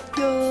up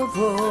your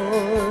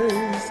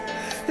voice,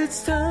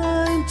 it's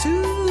time to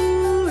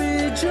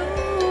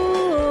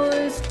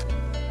rejoice.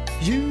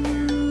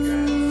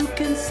 You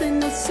can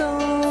sing a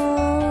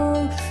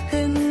song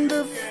in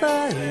the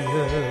fire.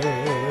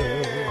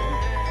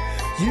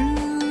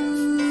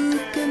 You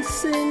can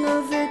sing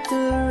a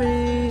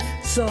victory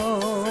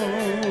song.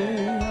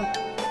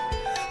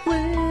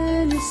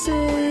 When you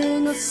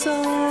sing a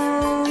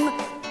song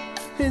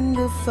in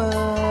the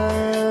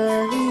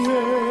fire,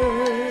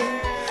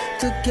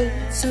 the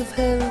gates of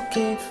hell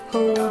can't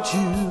hold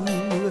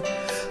you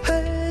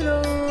at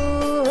all.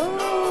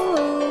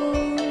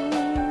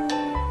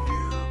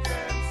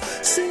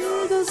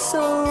 Sing a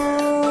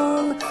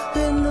song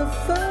in the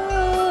fire.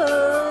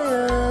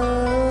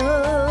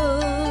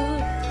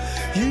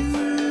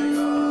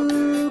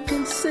 You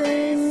can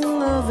sing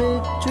a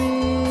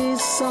victory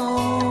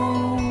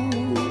song.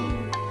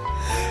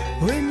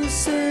 When you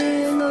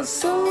sing a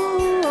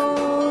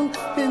song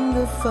in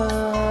the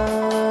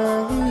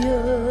fire,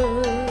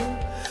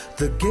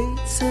 the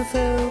gates of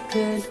hell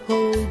can't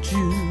hold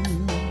you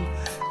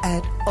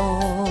at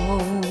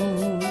all.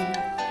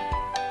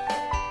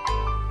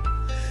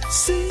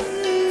 Sing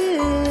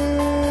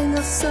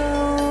a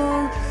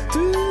song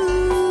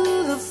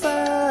through the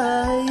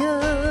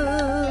fire.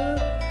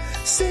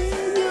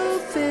 Sing your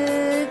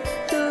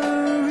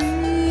victory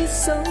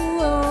song.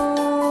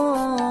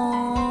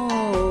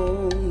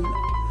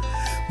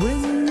 When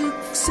you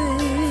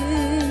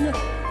sing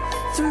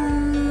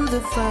through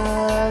the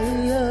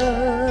fire,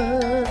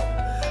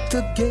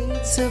 the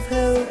gates of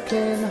hell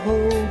can't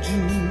hold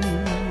you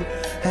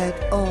at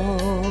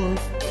all.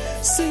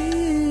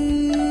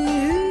 Sing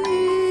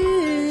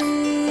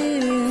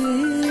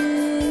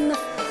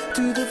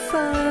through the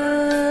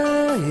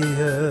fire.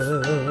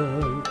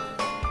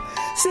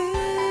 Sing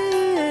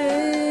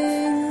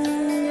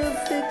your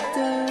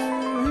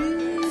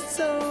victory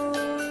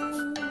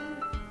song.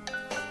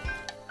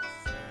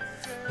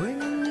 When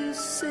you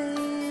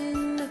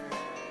sing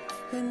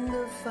in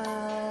the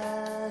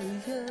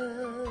fire,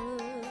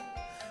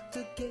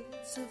 the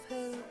gates of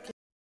hell can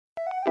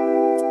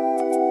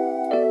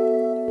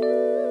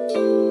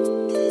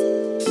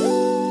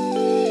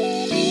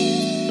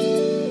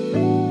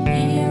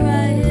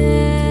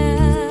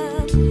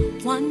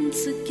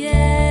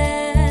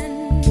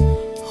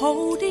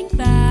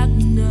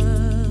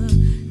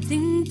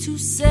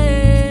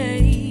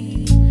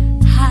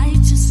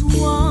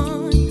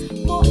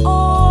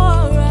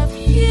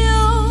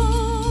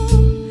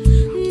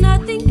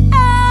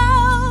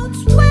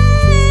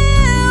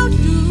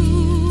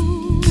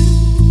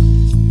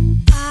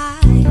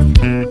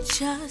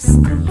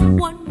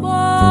want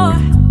more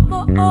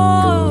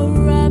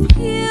of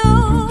you.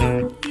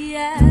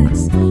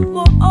 Yes,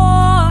 more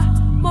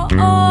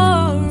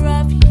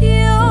of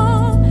you.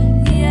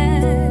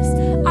 Yes,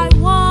 I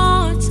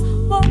want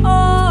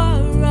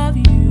more of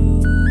you.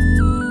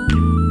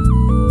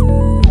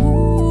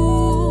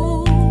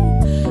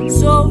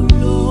 So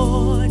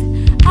Lord,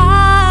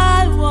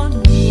 I want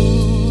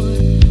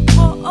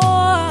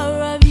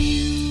more of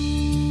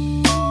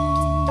you.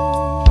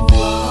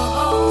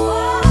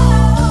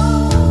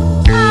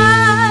 I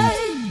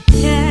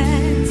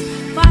can't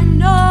find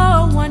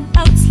no one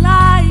else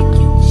like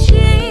you,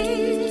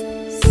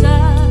 Jesus.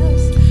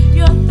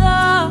 You're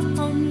the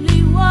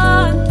only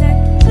one that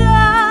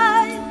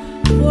died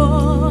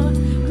for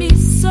me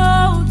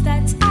so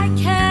that I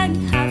can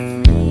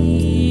have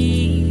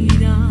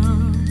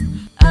freedom.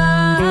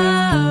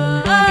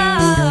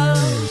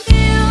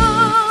 You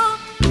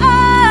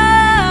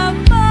are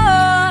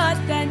more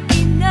than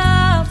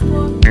enough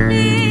for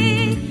me.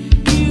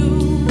 You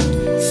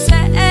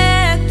set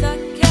the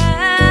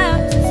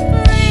captives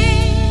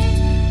free,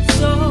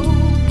 so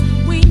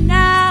we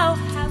now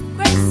have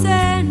grace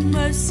and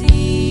mercy.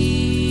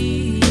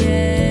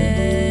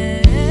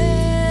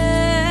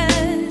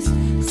 Yes,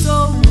 so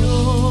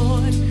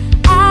Lord,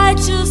 I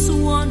just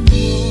want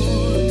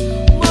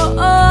more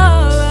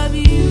of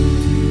you.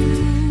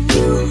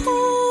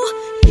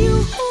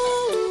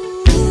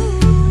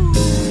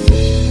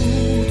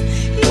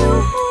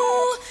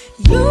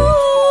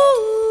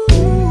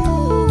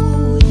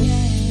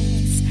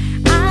 Yes,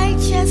 I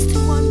just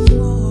want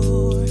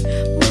more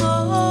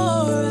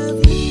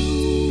of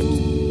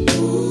you.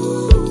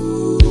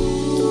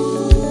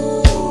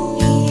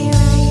 Here I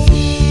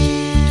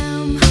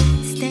am,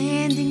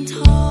 standing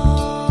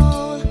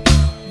tall,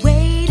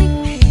 waiting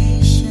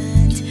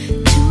patient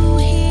to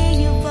hear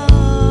your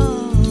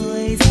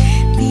voice,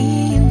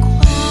 being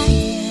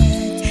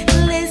quiet,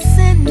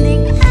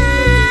 listening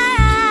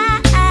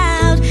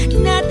out,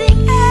 nothing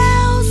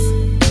else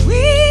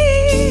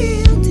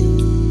will do.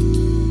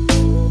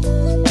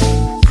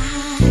 I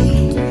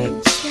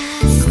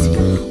just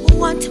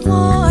want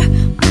more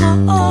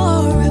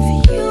of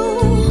you.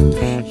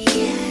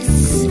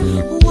 Yes,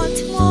 want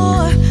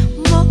more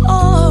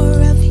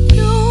of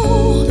you.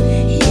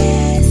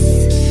 Yes,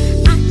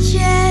 I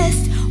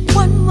just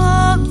want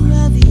more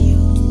of you.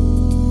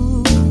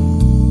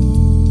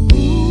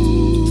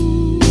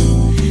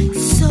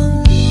 So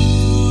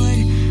Lord,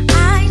 I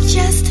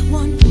just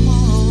want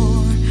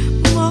more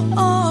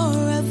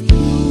of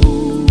you.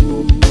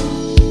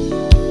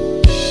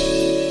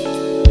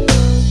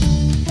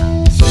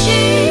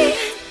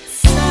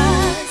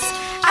 Jesus,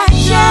 I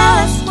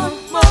just want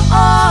more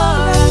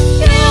of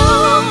you.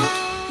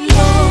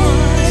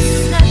 Lord,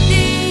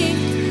 nothing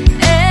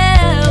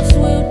else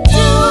will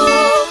do.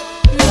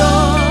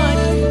 Lord,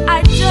 I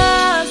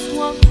just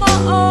want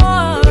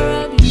more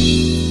of you.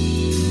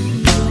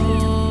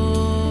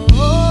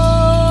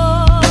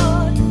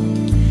 Lord,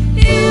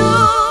 you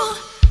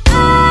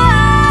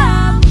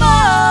are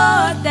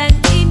more than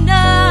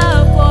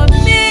enough for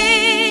me.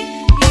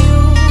 You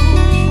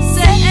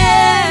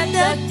set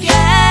the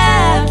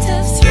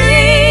captives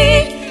free,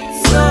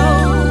 so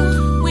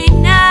we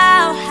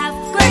now have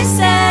grace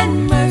and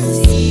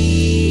mercy.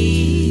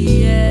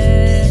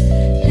 Yes.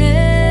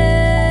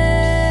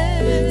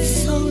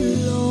 So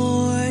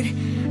Lord,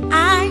 I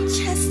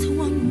just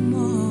want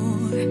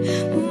more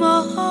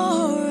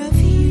of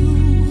you.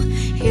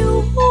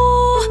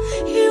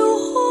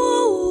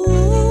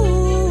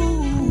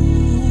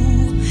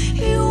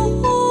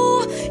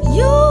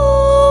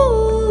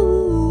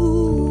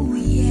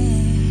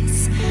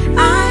 Yes,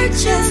 I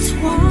just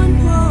want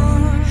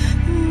more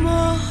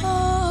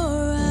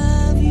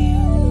of you.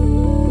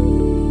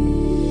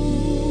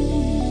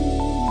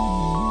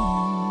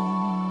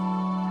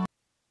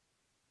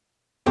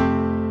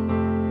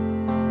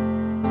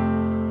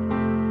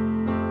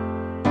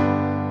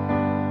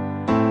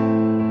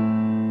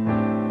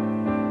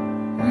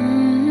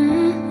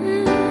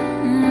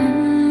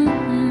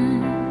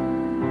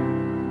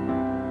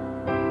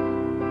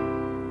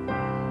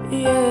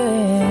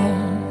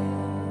 Yeah.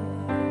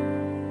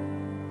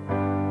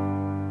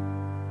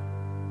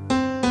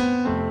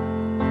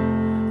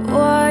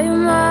 Why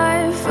am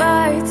I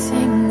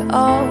fighting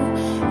all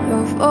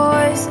your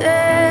voices?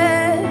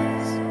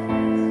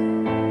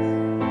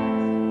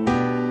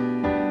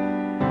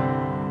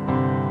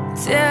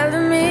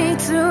 Telling me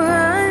to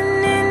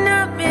run and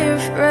not be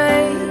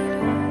afraid.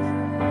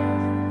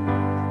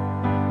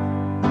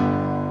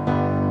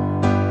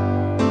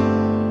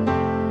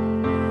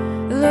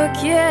 Look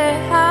at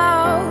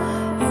how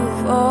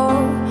you've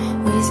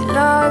always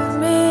loved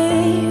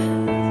me.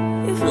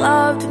 You've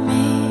loved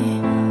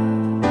me.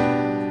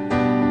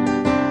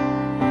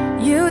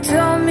 You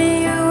told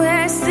me you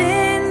had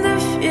seen the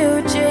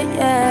future,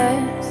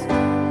 yes.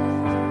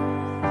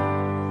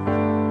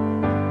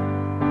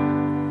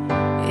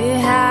 It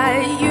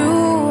had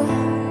you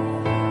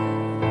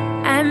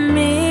and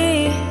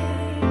me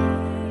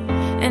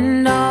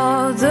and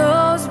all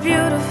those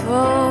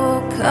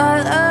beautiful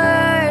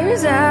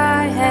colors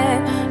I had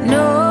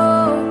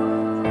no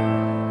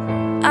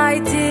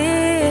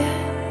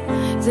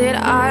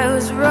I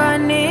was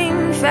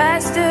running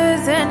faster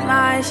than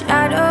my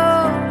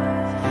shadow.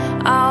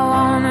 I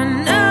wanna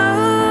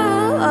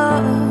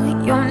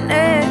know your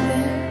name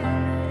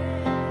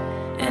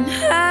and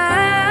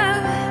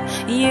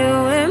have you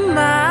in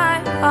my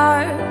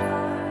heart.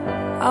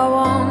 I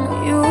want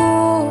you,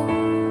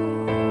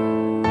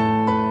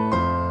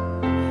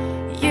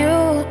 you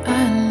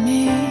and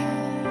me.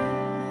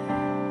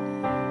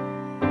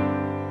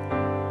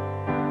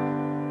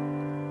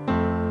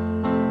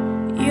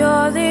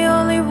 You're the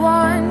only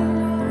one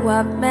who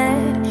I've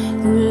met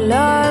who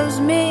loves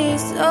me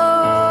so.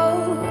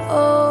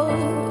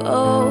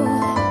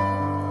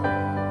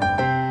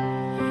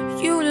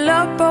 You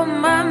love all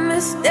my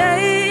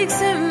mistakes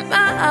and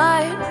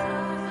my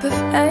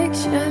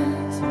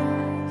perfections.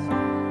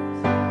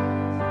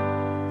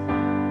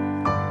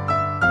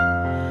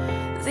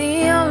 The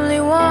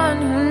only one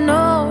who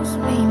knows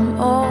me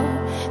more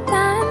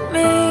than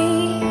me.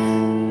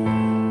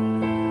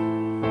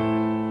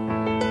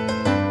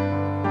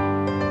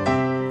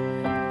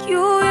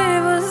 You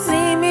even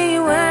see me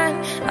when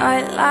I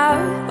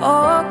laugh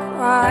or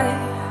cry.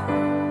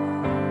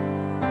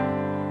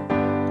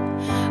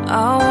 I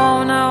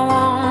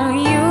want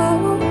you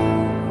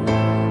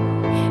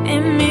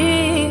and me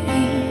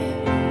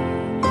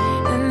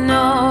and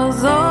all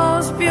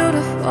those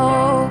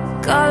beautiful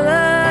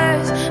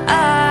colors.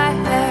 I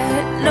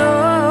had no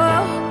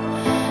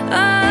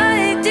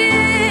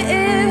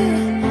idea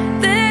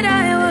that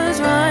I was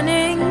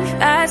running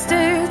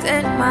faster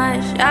than my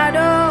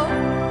shadow.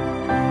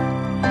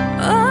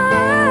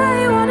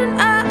 I wanna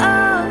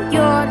know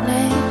your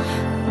name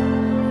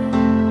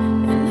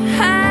and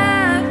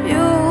have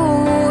you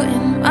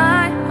in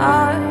my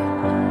heart.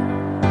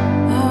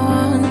 I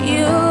want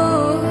you,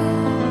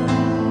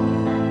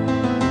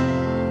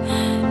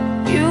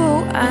 you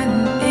and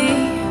me.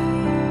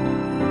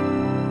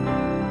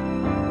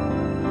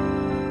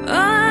 I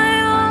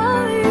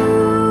want you,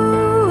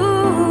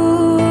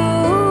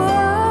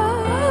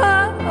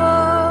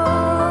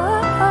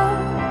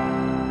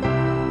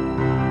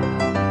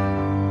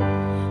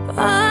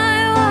 I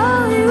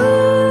want you,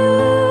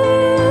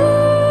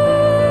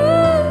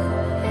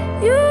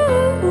 you.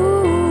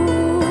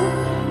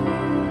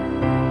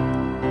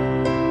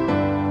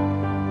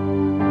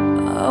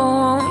 I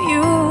want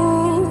you,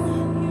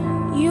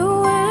 you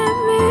and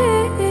me,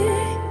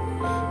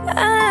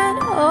 and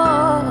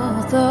all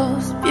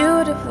those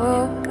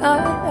beautiful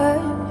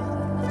colors.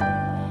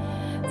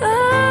 I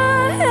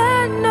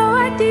had no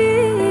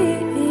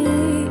idea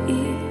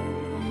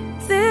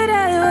that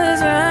I was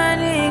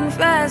running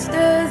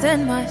faster than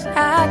my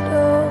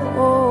shadow.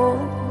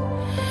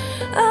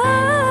 I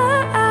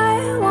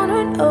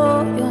wanna know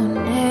your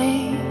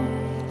name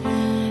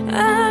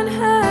and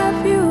have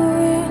you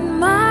in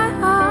my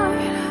heart.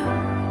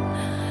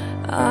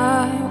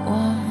 I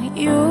want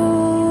you,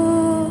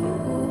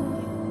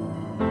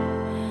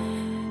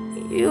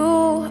 you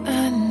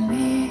and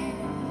me.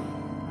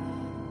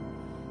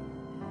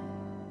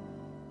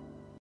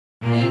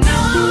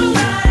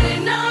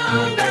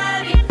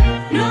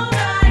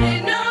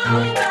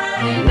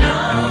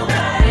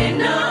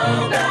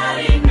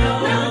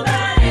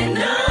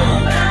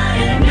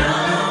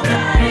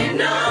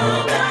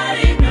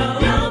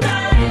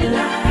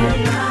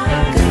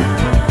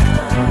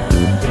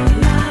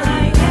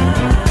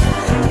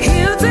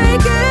 He'll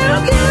take care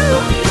of you,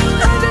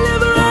 a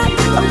deliverer,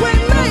 a way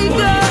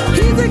maker.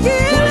 He's a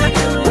healer,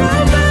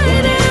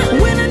 provider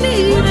when I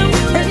need him.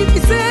 And if he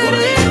said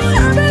it,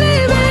 I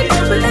believe it.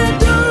 Open that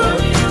door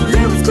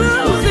that was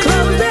closed,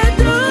 close that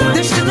door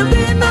that should have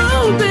been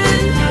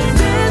open.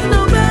 There's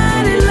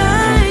nobody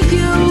like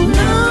you,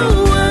 no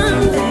one.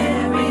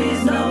 There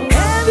is no.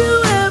 Have you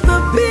ever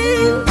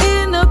been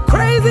in a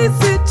crazy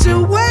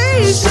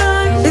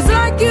situation? It's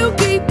like you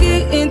keep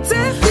getting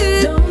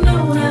tested. Don't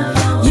know how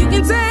long you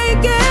can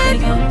take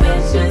it. Your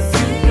patience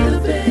is the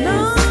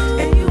best,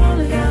 and you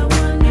only got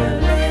one year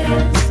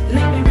left.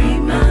 Let me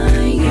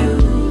remind you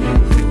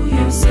who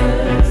you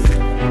serve.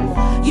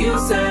 You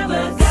serve a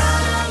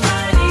God,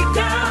 Almighty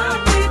God.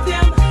 With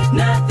him,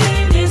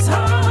 nothing is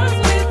hard.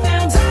 With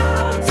him,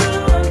 talk to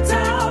him,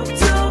 talk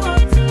to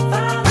him.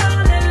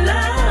 Fall in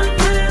love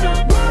with him,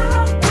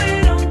 walk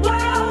with him,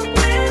 walk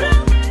with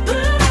him.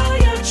 Put all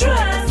your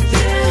trust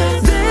in him.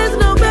 There's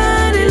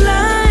nobody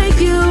like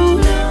you.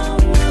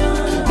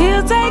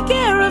 He'll take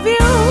care of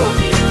you.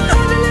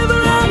 A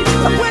deliverer,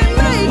 a way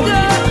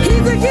maker.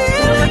 He's a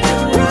healer,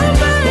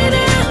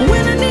 provider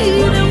when I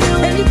need him.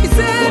 And if he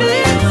said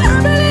it, I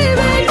believe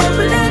it.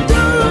 Open that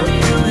door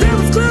that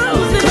was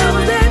closed,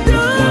 close that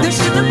door that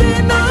should have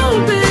been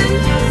open.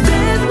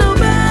 There's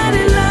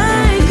nobody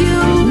like you,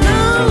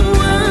 no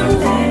one.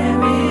 There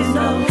is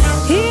no.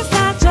 He's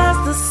not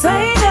just a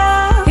savior,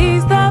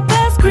 he's the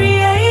best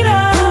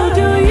creator. Who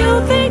do you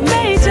think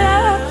made ya?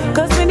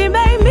 'Cause when he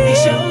made me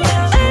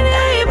and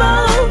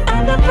able,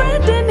 and the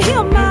friend in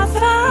him I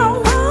found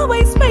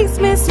always makes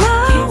me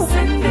smile. He's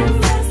sending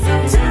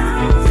blessings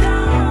down,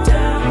 down,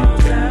 down,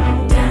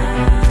 down,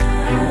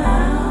 down.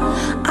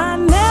 I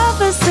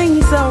never seen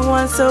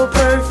someone so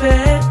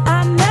perfect. I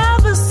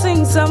never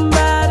seen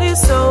somebody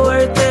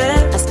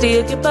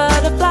still get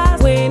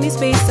butterflies. When he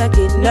speaks, I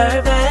get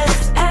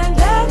nervous. And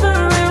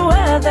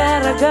everywhere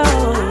that I go, I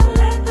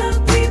let the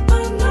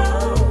people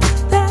know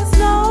there's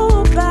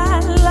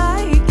nobody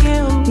like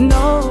him.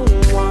 No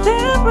one.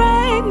 There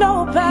ain't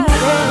nobody.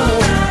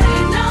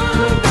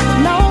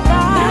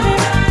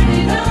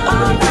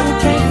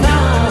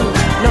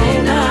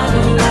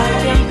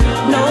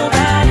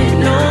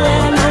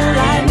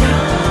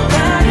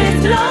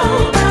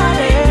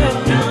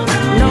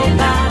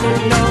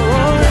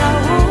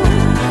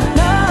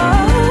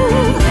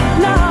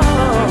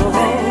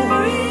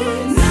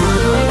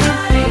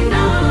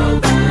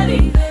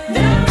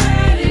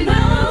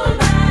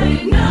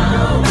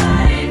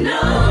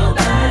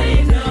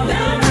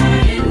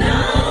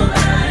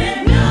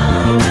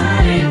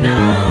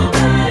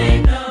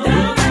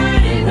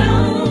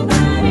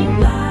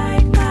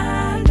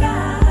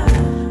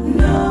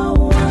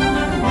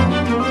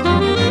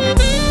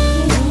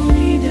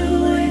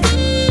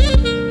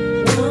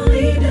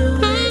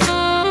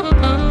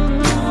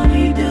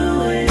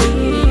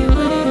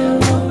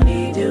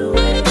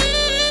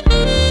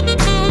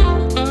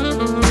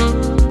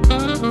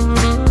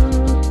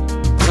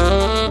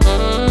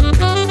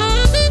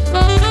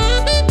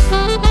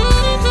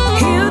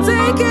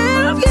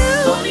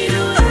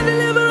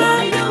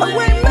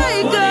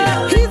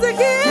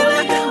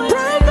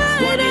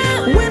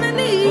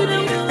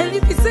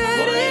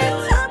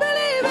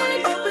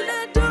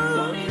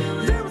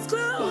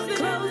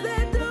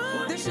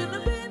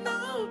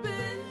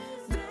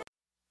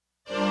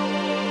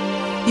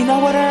 You know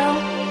what, Earl?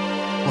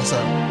 What's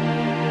up?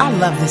 I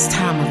love this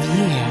time of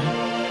year.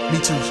 Me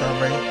too,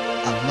 Sharvay.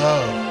 I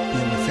love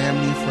being with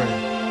family and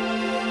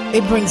friends.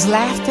 It brings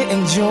laughter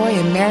and joy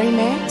and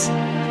merriment.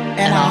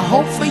 And our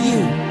hope for you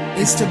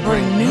is to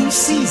bring new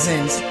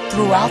seasons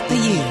throughout the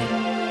year.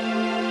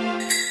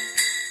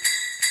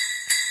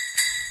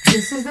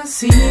 This is the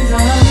season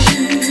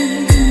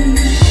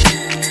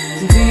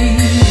to be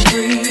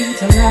free,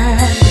 to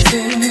laugh, to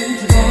sing,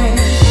 to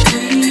dance, to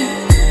breathe.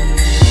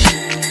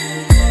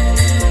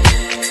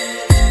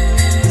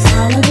 This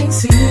holiday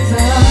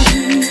season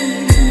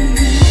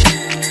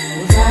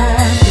was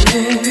after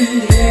in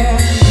the air,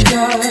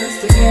 with us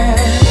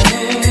together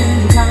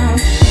anytime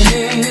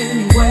and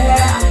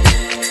anywhere.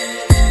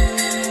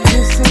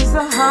 This is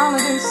the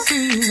holiday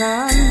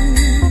season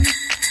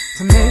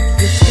to make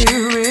your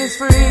spirits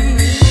free.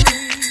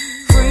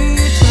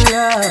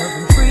 Love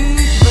and free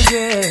to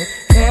forget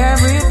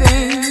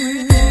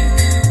everything,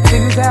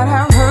 things that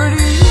have hurt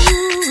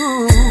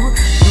you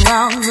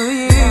throughout the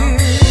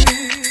years.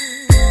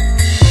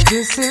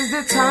 This is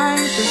the time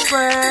to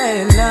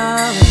spread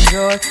love and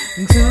joy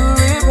and to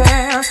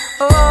repair.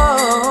 Oh,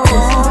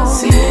 this is the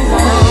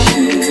season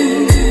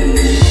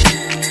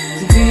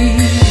to be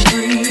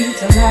free,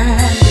 to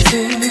laugh, to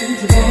sing,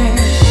 to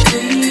dance, to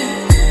breathe.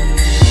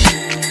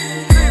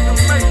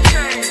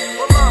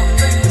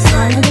 This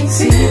holiday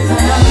season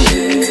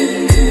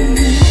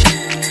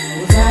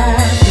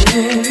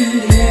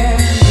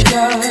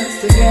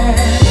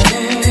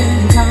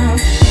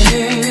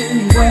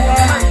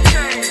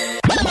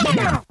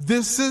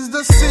This is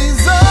the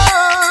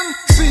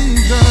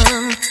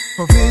season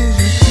for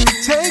vision to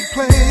take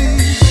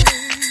place,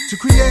 to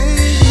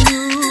create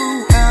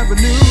new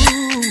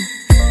avenue,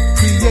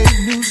 create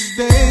new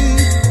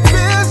state,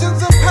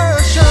 visions of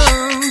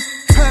passions,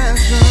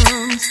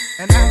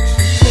 and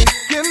action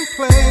taking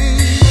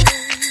place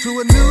to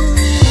a new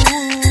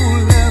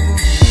level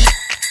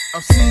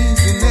of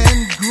season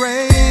and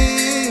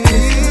grace.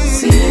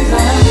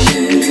 Season.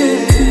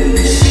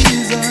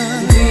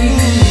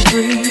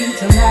 Free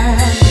to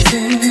laugh, to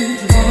sing,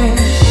 to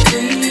dance, to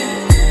breathe.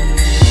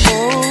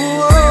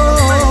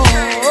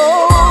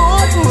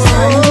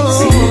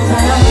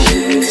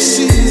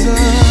 Season.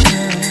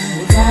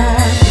 With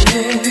laughter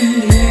in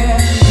the air,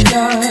 and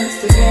us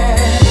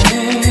together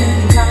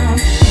anytime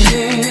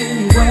and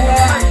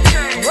anywhere.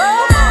 This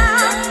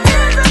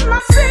is my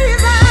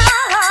season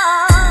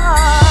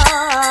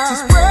to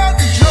spread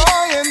the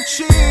joy and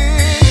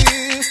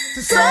cheer,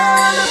 to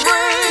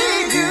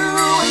celebrate you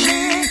and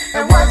me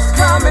and what's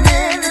coming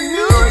in the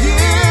new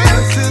year.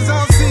 This is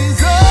our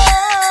season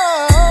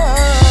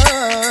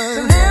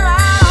to live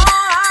out all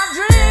our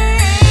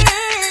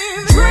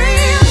dreams,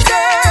 dreams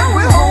that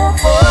we hope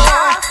for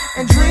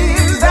and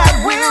dreams that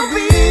will be.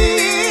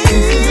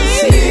 This is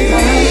the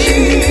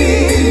season,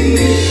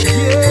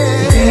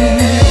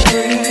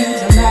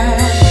 to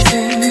laugh, to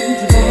sing,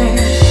 to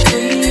dance, to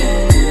breathe.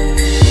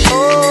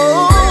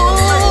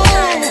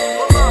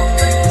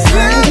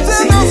 This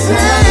is the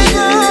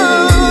season,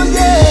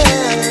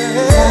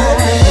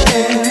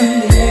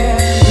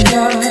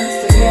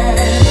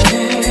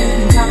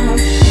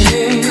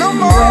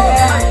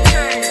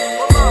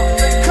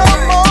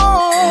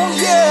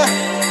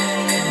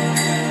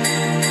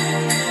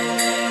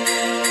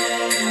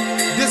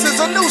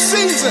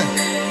 season.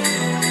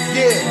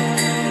 Yeah.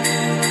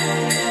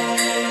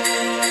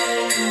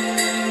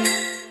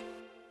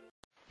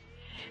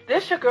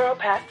 This your girl,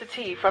 Pastor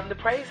T from the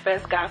Praise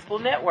Fest Gospel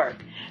Network.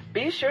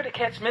 Be sure to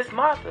catch Miss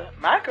Martha,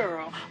 my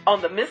girl,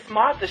 on the Miss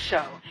Martha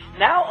Show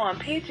Now on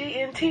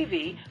PGN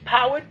TV,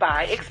 powered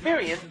by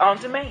Experience on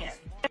Demand.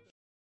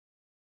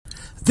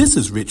 This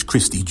is Rich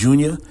Christie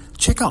Jr.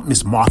 Check out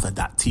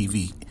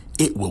MissMartha.tv.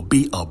 It will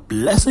be a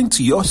blessing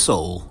to your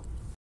soul.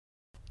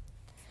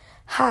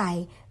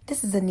 Hi,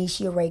 this is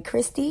Anisha Ray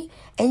Christie,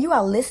 and you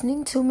are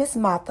listening to Miss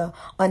Martha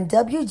on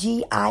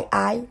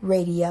WGII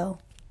Radio.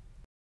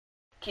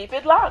 Keep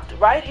it locked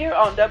right here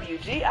on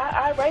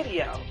WGII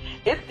Radio.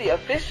 It's the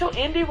official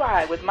indie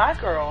ride with my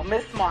girl,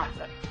 Miss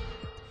Martha.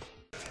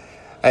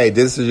 Hey,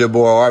 this is your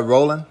boy Art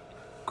Rowland,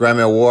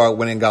 Grammy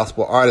Award-winning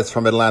gospel artist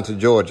from Atlanta,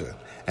 Georgia.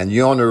 And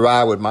you're on the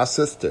ride with my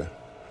sister,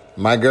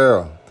 my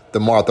girl,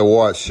 the Martha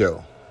Ward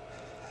Show.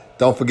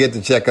 Don't forget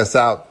to check us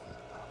out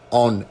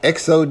on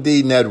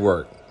XOD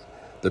Network,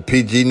 the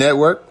PG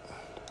Network,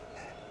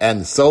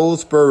 and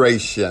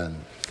Soulspiration.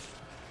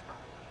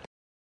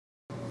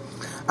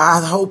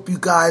 I hope you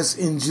guys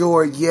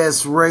enjoyed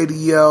Yes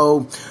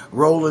Radio,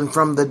 rolling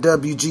from the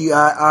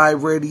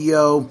WGII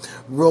Radio,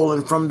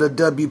 rolling from the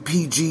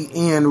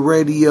WPGN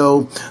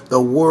Radio, the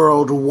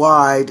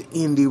worldwide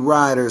indie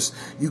riders.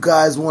 You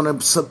guys want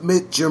to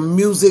submit your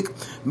music?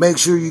 Make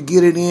sure you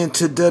get it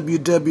into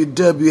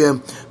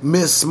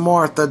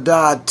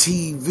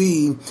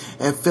www.missmartha.tv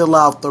and fill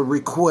out the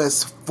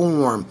request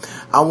form.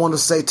 I want to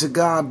say to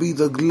God be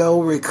the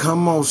glory.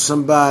 Come on,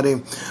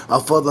 somebody,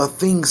 for the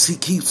things he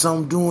keeps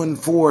on doing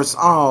for us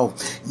all.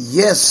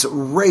 Yes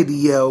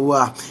Radio,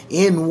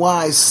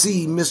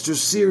 NYC, Mr.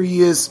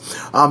 Serious,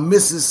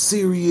 Mrs.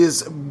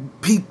 Serious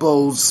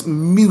People's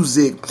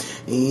Music,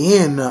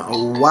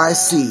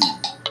 NYC.